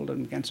won't hold it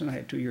against him, I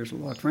had 2 years of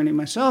law training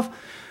myself,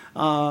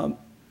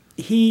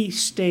 he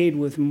stayed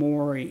with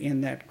Maury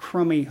in that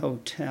crummy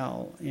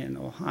hotel in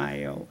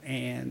Ohio,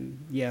 and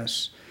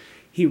yes,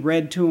 he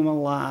read to him a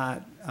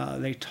lot,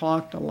 they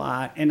talked a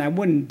lot, and I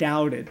wouldn't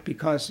doubt it,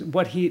 because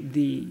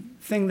the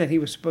thing that he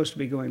was supposed to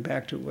be going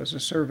back to was a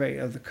survey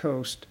of the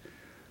coast,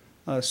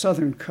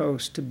 southern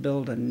coast, to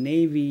build a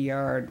Navy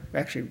yard.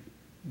 Actually,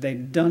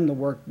 they'd done the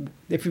work.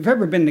 If you've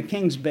ever been to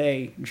Kings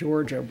Bay,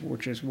 Georgia,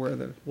 which is where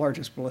the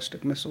largest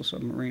ballistic missile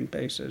submarine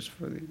base is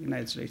for the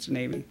United States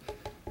Navy,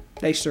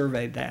 they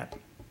surveyed that.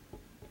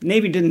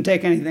 Navy didn't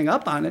take anything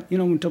up on it,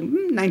 until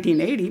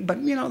 1980,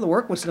 but, the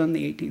work was done in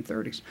the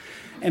 1830s.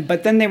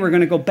 But then they were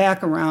going to go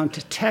back around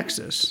to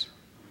Texas,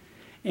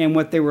 and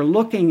what they were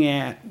looking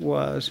at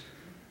was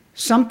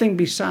something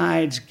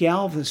besides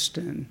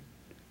Galveston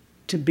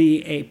to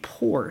be a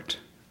port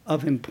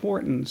of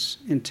importance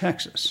in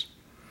Texas,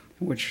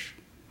 which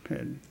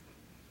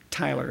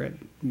Tyler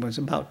was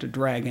about to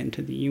drag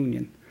into the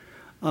Union.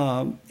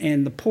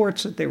 And the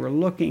ports that they were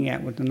looking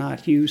at were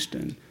not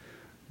Houston,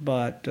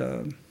 but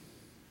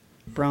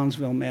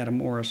Brownsville,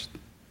 Matamoros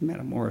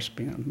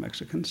being on the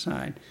Mexican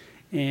side,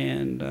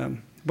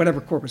 and whatever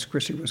Corpus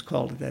Christi was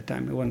called at that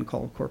time. It wasn't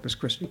called Corpus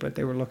Christi, but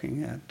they were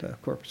looking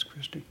at Corpus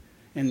Christi,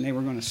 and they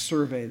were going to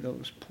survey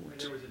those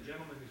ports. There was a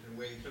gentleman who's been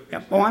waiting.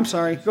 Yep. Oh, I'm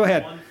sorry. Go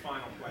ahead. One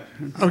final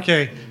question.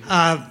 Okay.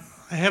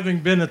 Having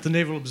been at the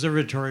Naval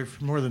Observatory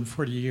for more than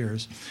 40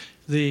 years,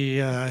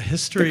 the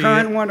history... The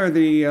current one or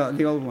the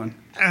old one?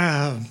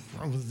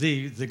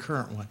 The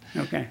current one.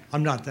 Okay.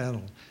 I'm not that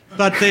old.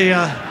 But the...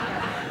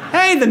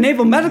 Hey, the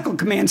Naval Medical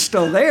Command's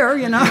still there,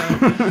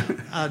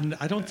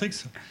 I don't think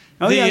so.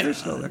 Oh, yeah, they're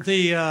still there.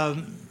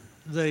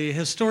 The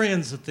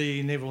historians at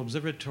the Naval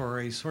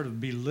Observatory sort of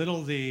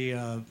belittle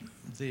the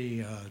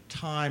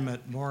time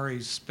that Maury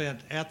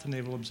spent at the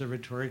Naval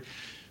Observatory,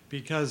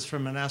 because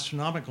from an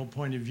astronomical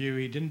point of view,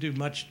 he didn't do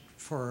much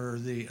for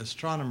the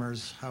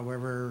astronomers.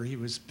 However, he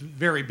was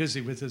very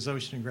busy with his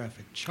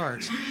oceanographic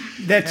charts.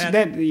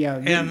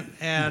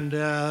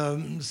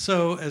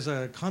 So as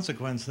a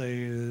consequence,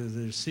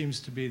 there seems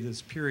to be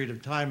this period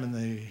of time in the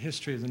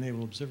history of the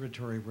Naval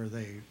Observatory where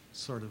they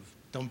sort of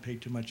don't pay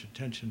too much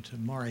attention to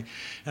Maury.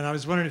 And I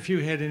was wondering if you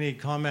had any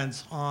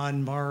comments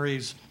on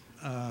Maury's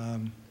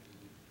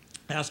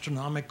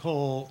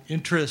astronomical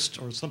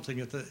interest or something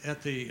at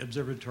the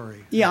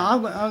observatory. Yeah,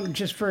 I'll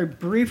just very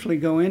briefly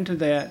go into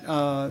that.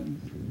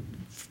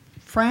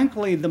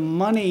 Frankly, the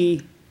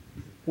money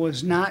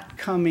was not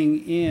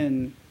coming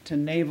in to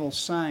naval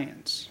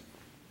science.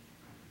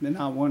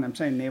 Now, when I'm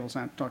saying naval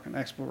science, I'm talking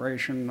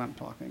exploration, I'm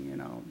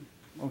talking,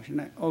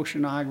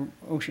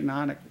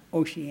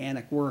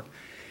 oceanic work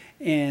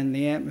and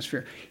the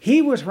atmosphere.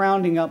 He was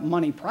rounding up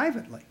money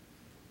privately,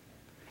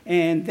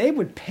 and they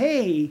would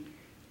pay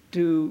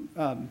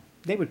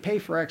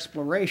for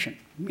exploration,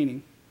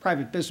 meaning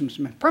private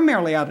businessmen,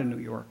 primarily out of New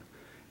York.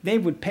 They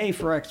would pay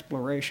for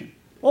exploration.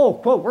 Oh,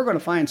 quote, we're going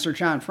to find Sir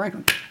John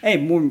Franklin. Hey,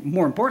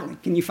 more importantly,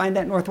 can you find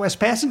that Northwest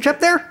Passage up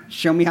there?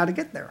 Show me how to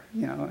get there.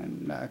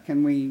 And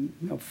can we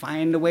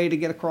find a way to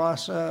get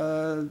across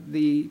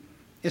the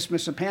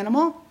Isthmus of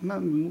Panama?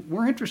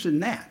 We're interested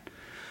in that.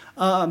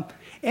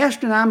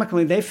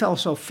 Astronomically, they fell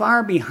so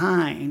far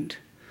behind.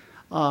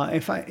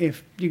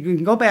 If you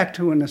can go back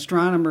to an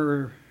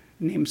astronomer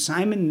named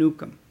Simon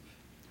Newcomb,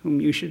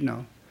 whom you should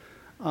know,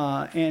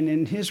 and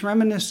in his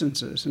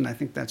reminiscences, and I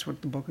think that's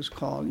what the book is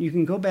called, you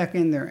can go back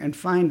in there and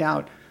find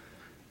out,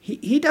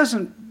 he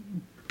doesn't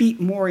beat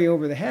Maury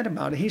over the head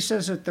about it. He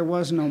says that there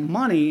was no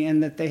money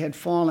and that they had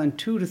fallen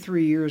 2 to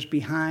 3 years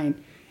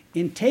behind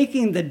in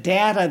taking the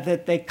data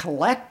that they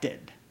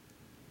collected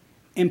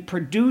and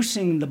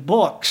producing the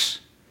books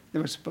that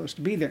were supposed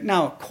to be there.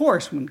 Now, of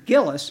course, when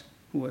Gillis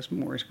who was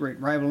Maury's great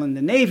rival in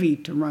the Navy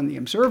to run the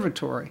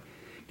observatory,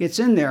 gets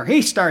in there.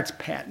 He starts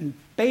patting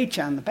Bache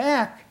on the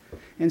back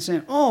and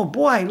saying, "Oh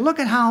boy, look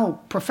at how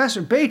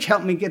Professor Bache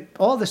helped me get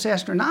all this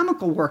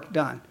astronomical work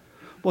done."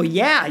 Well,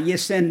 yeah, you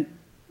send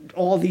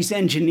all these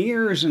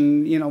engineers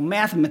and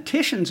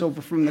mathematicians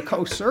over from the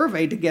Coast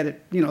Survey to get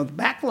it, the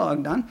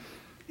backlog done.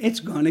 It's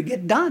going to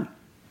get done.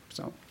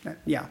 So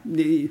yeah,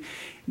 the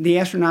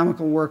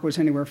astronomical work was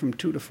anywhere from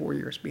 2 to 4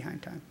 years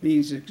behind time.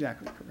 He's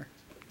exactly correct.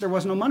 There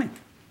was no money.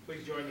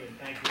 Please join me in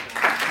thanking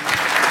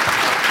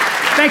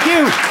Thank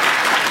you.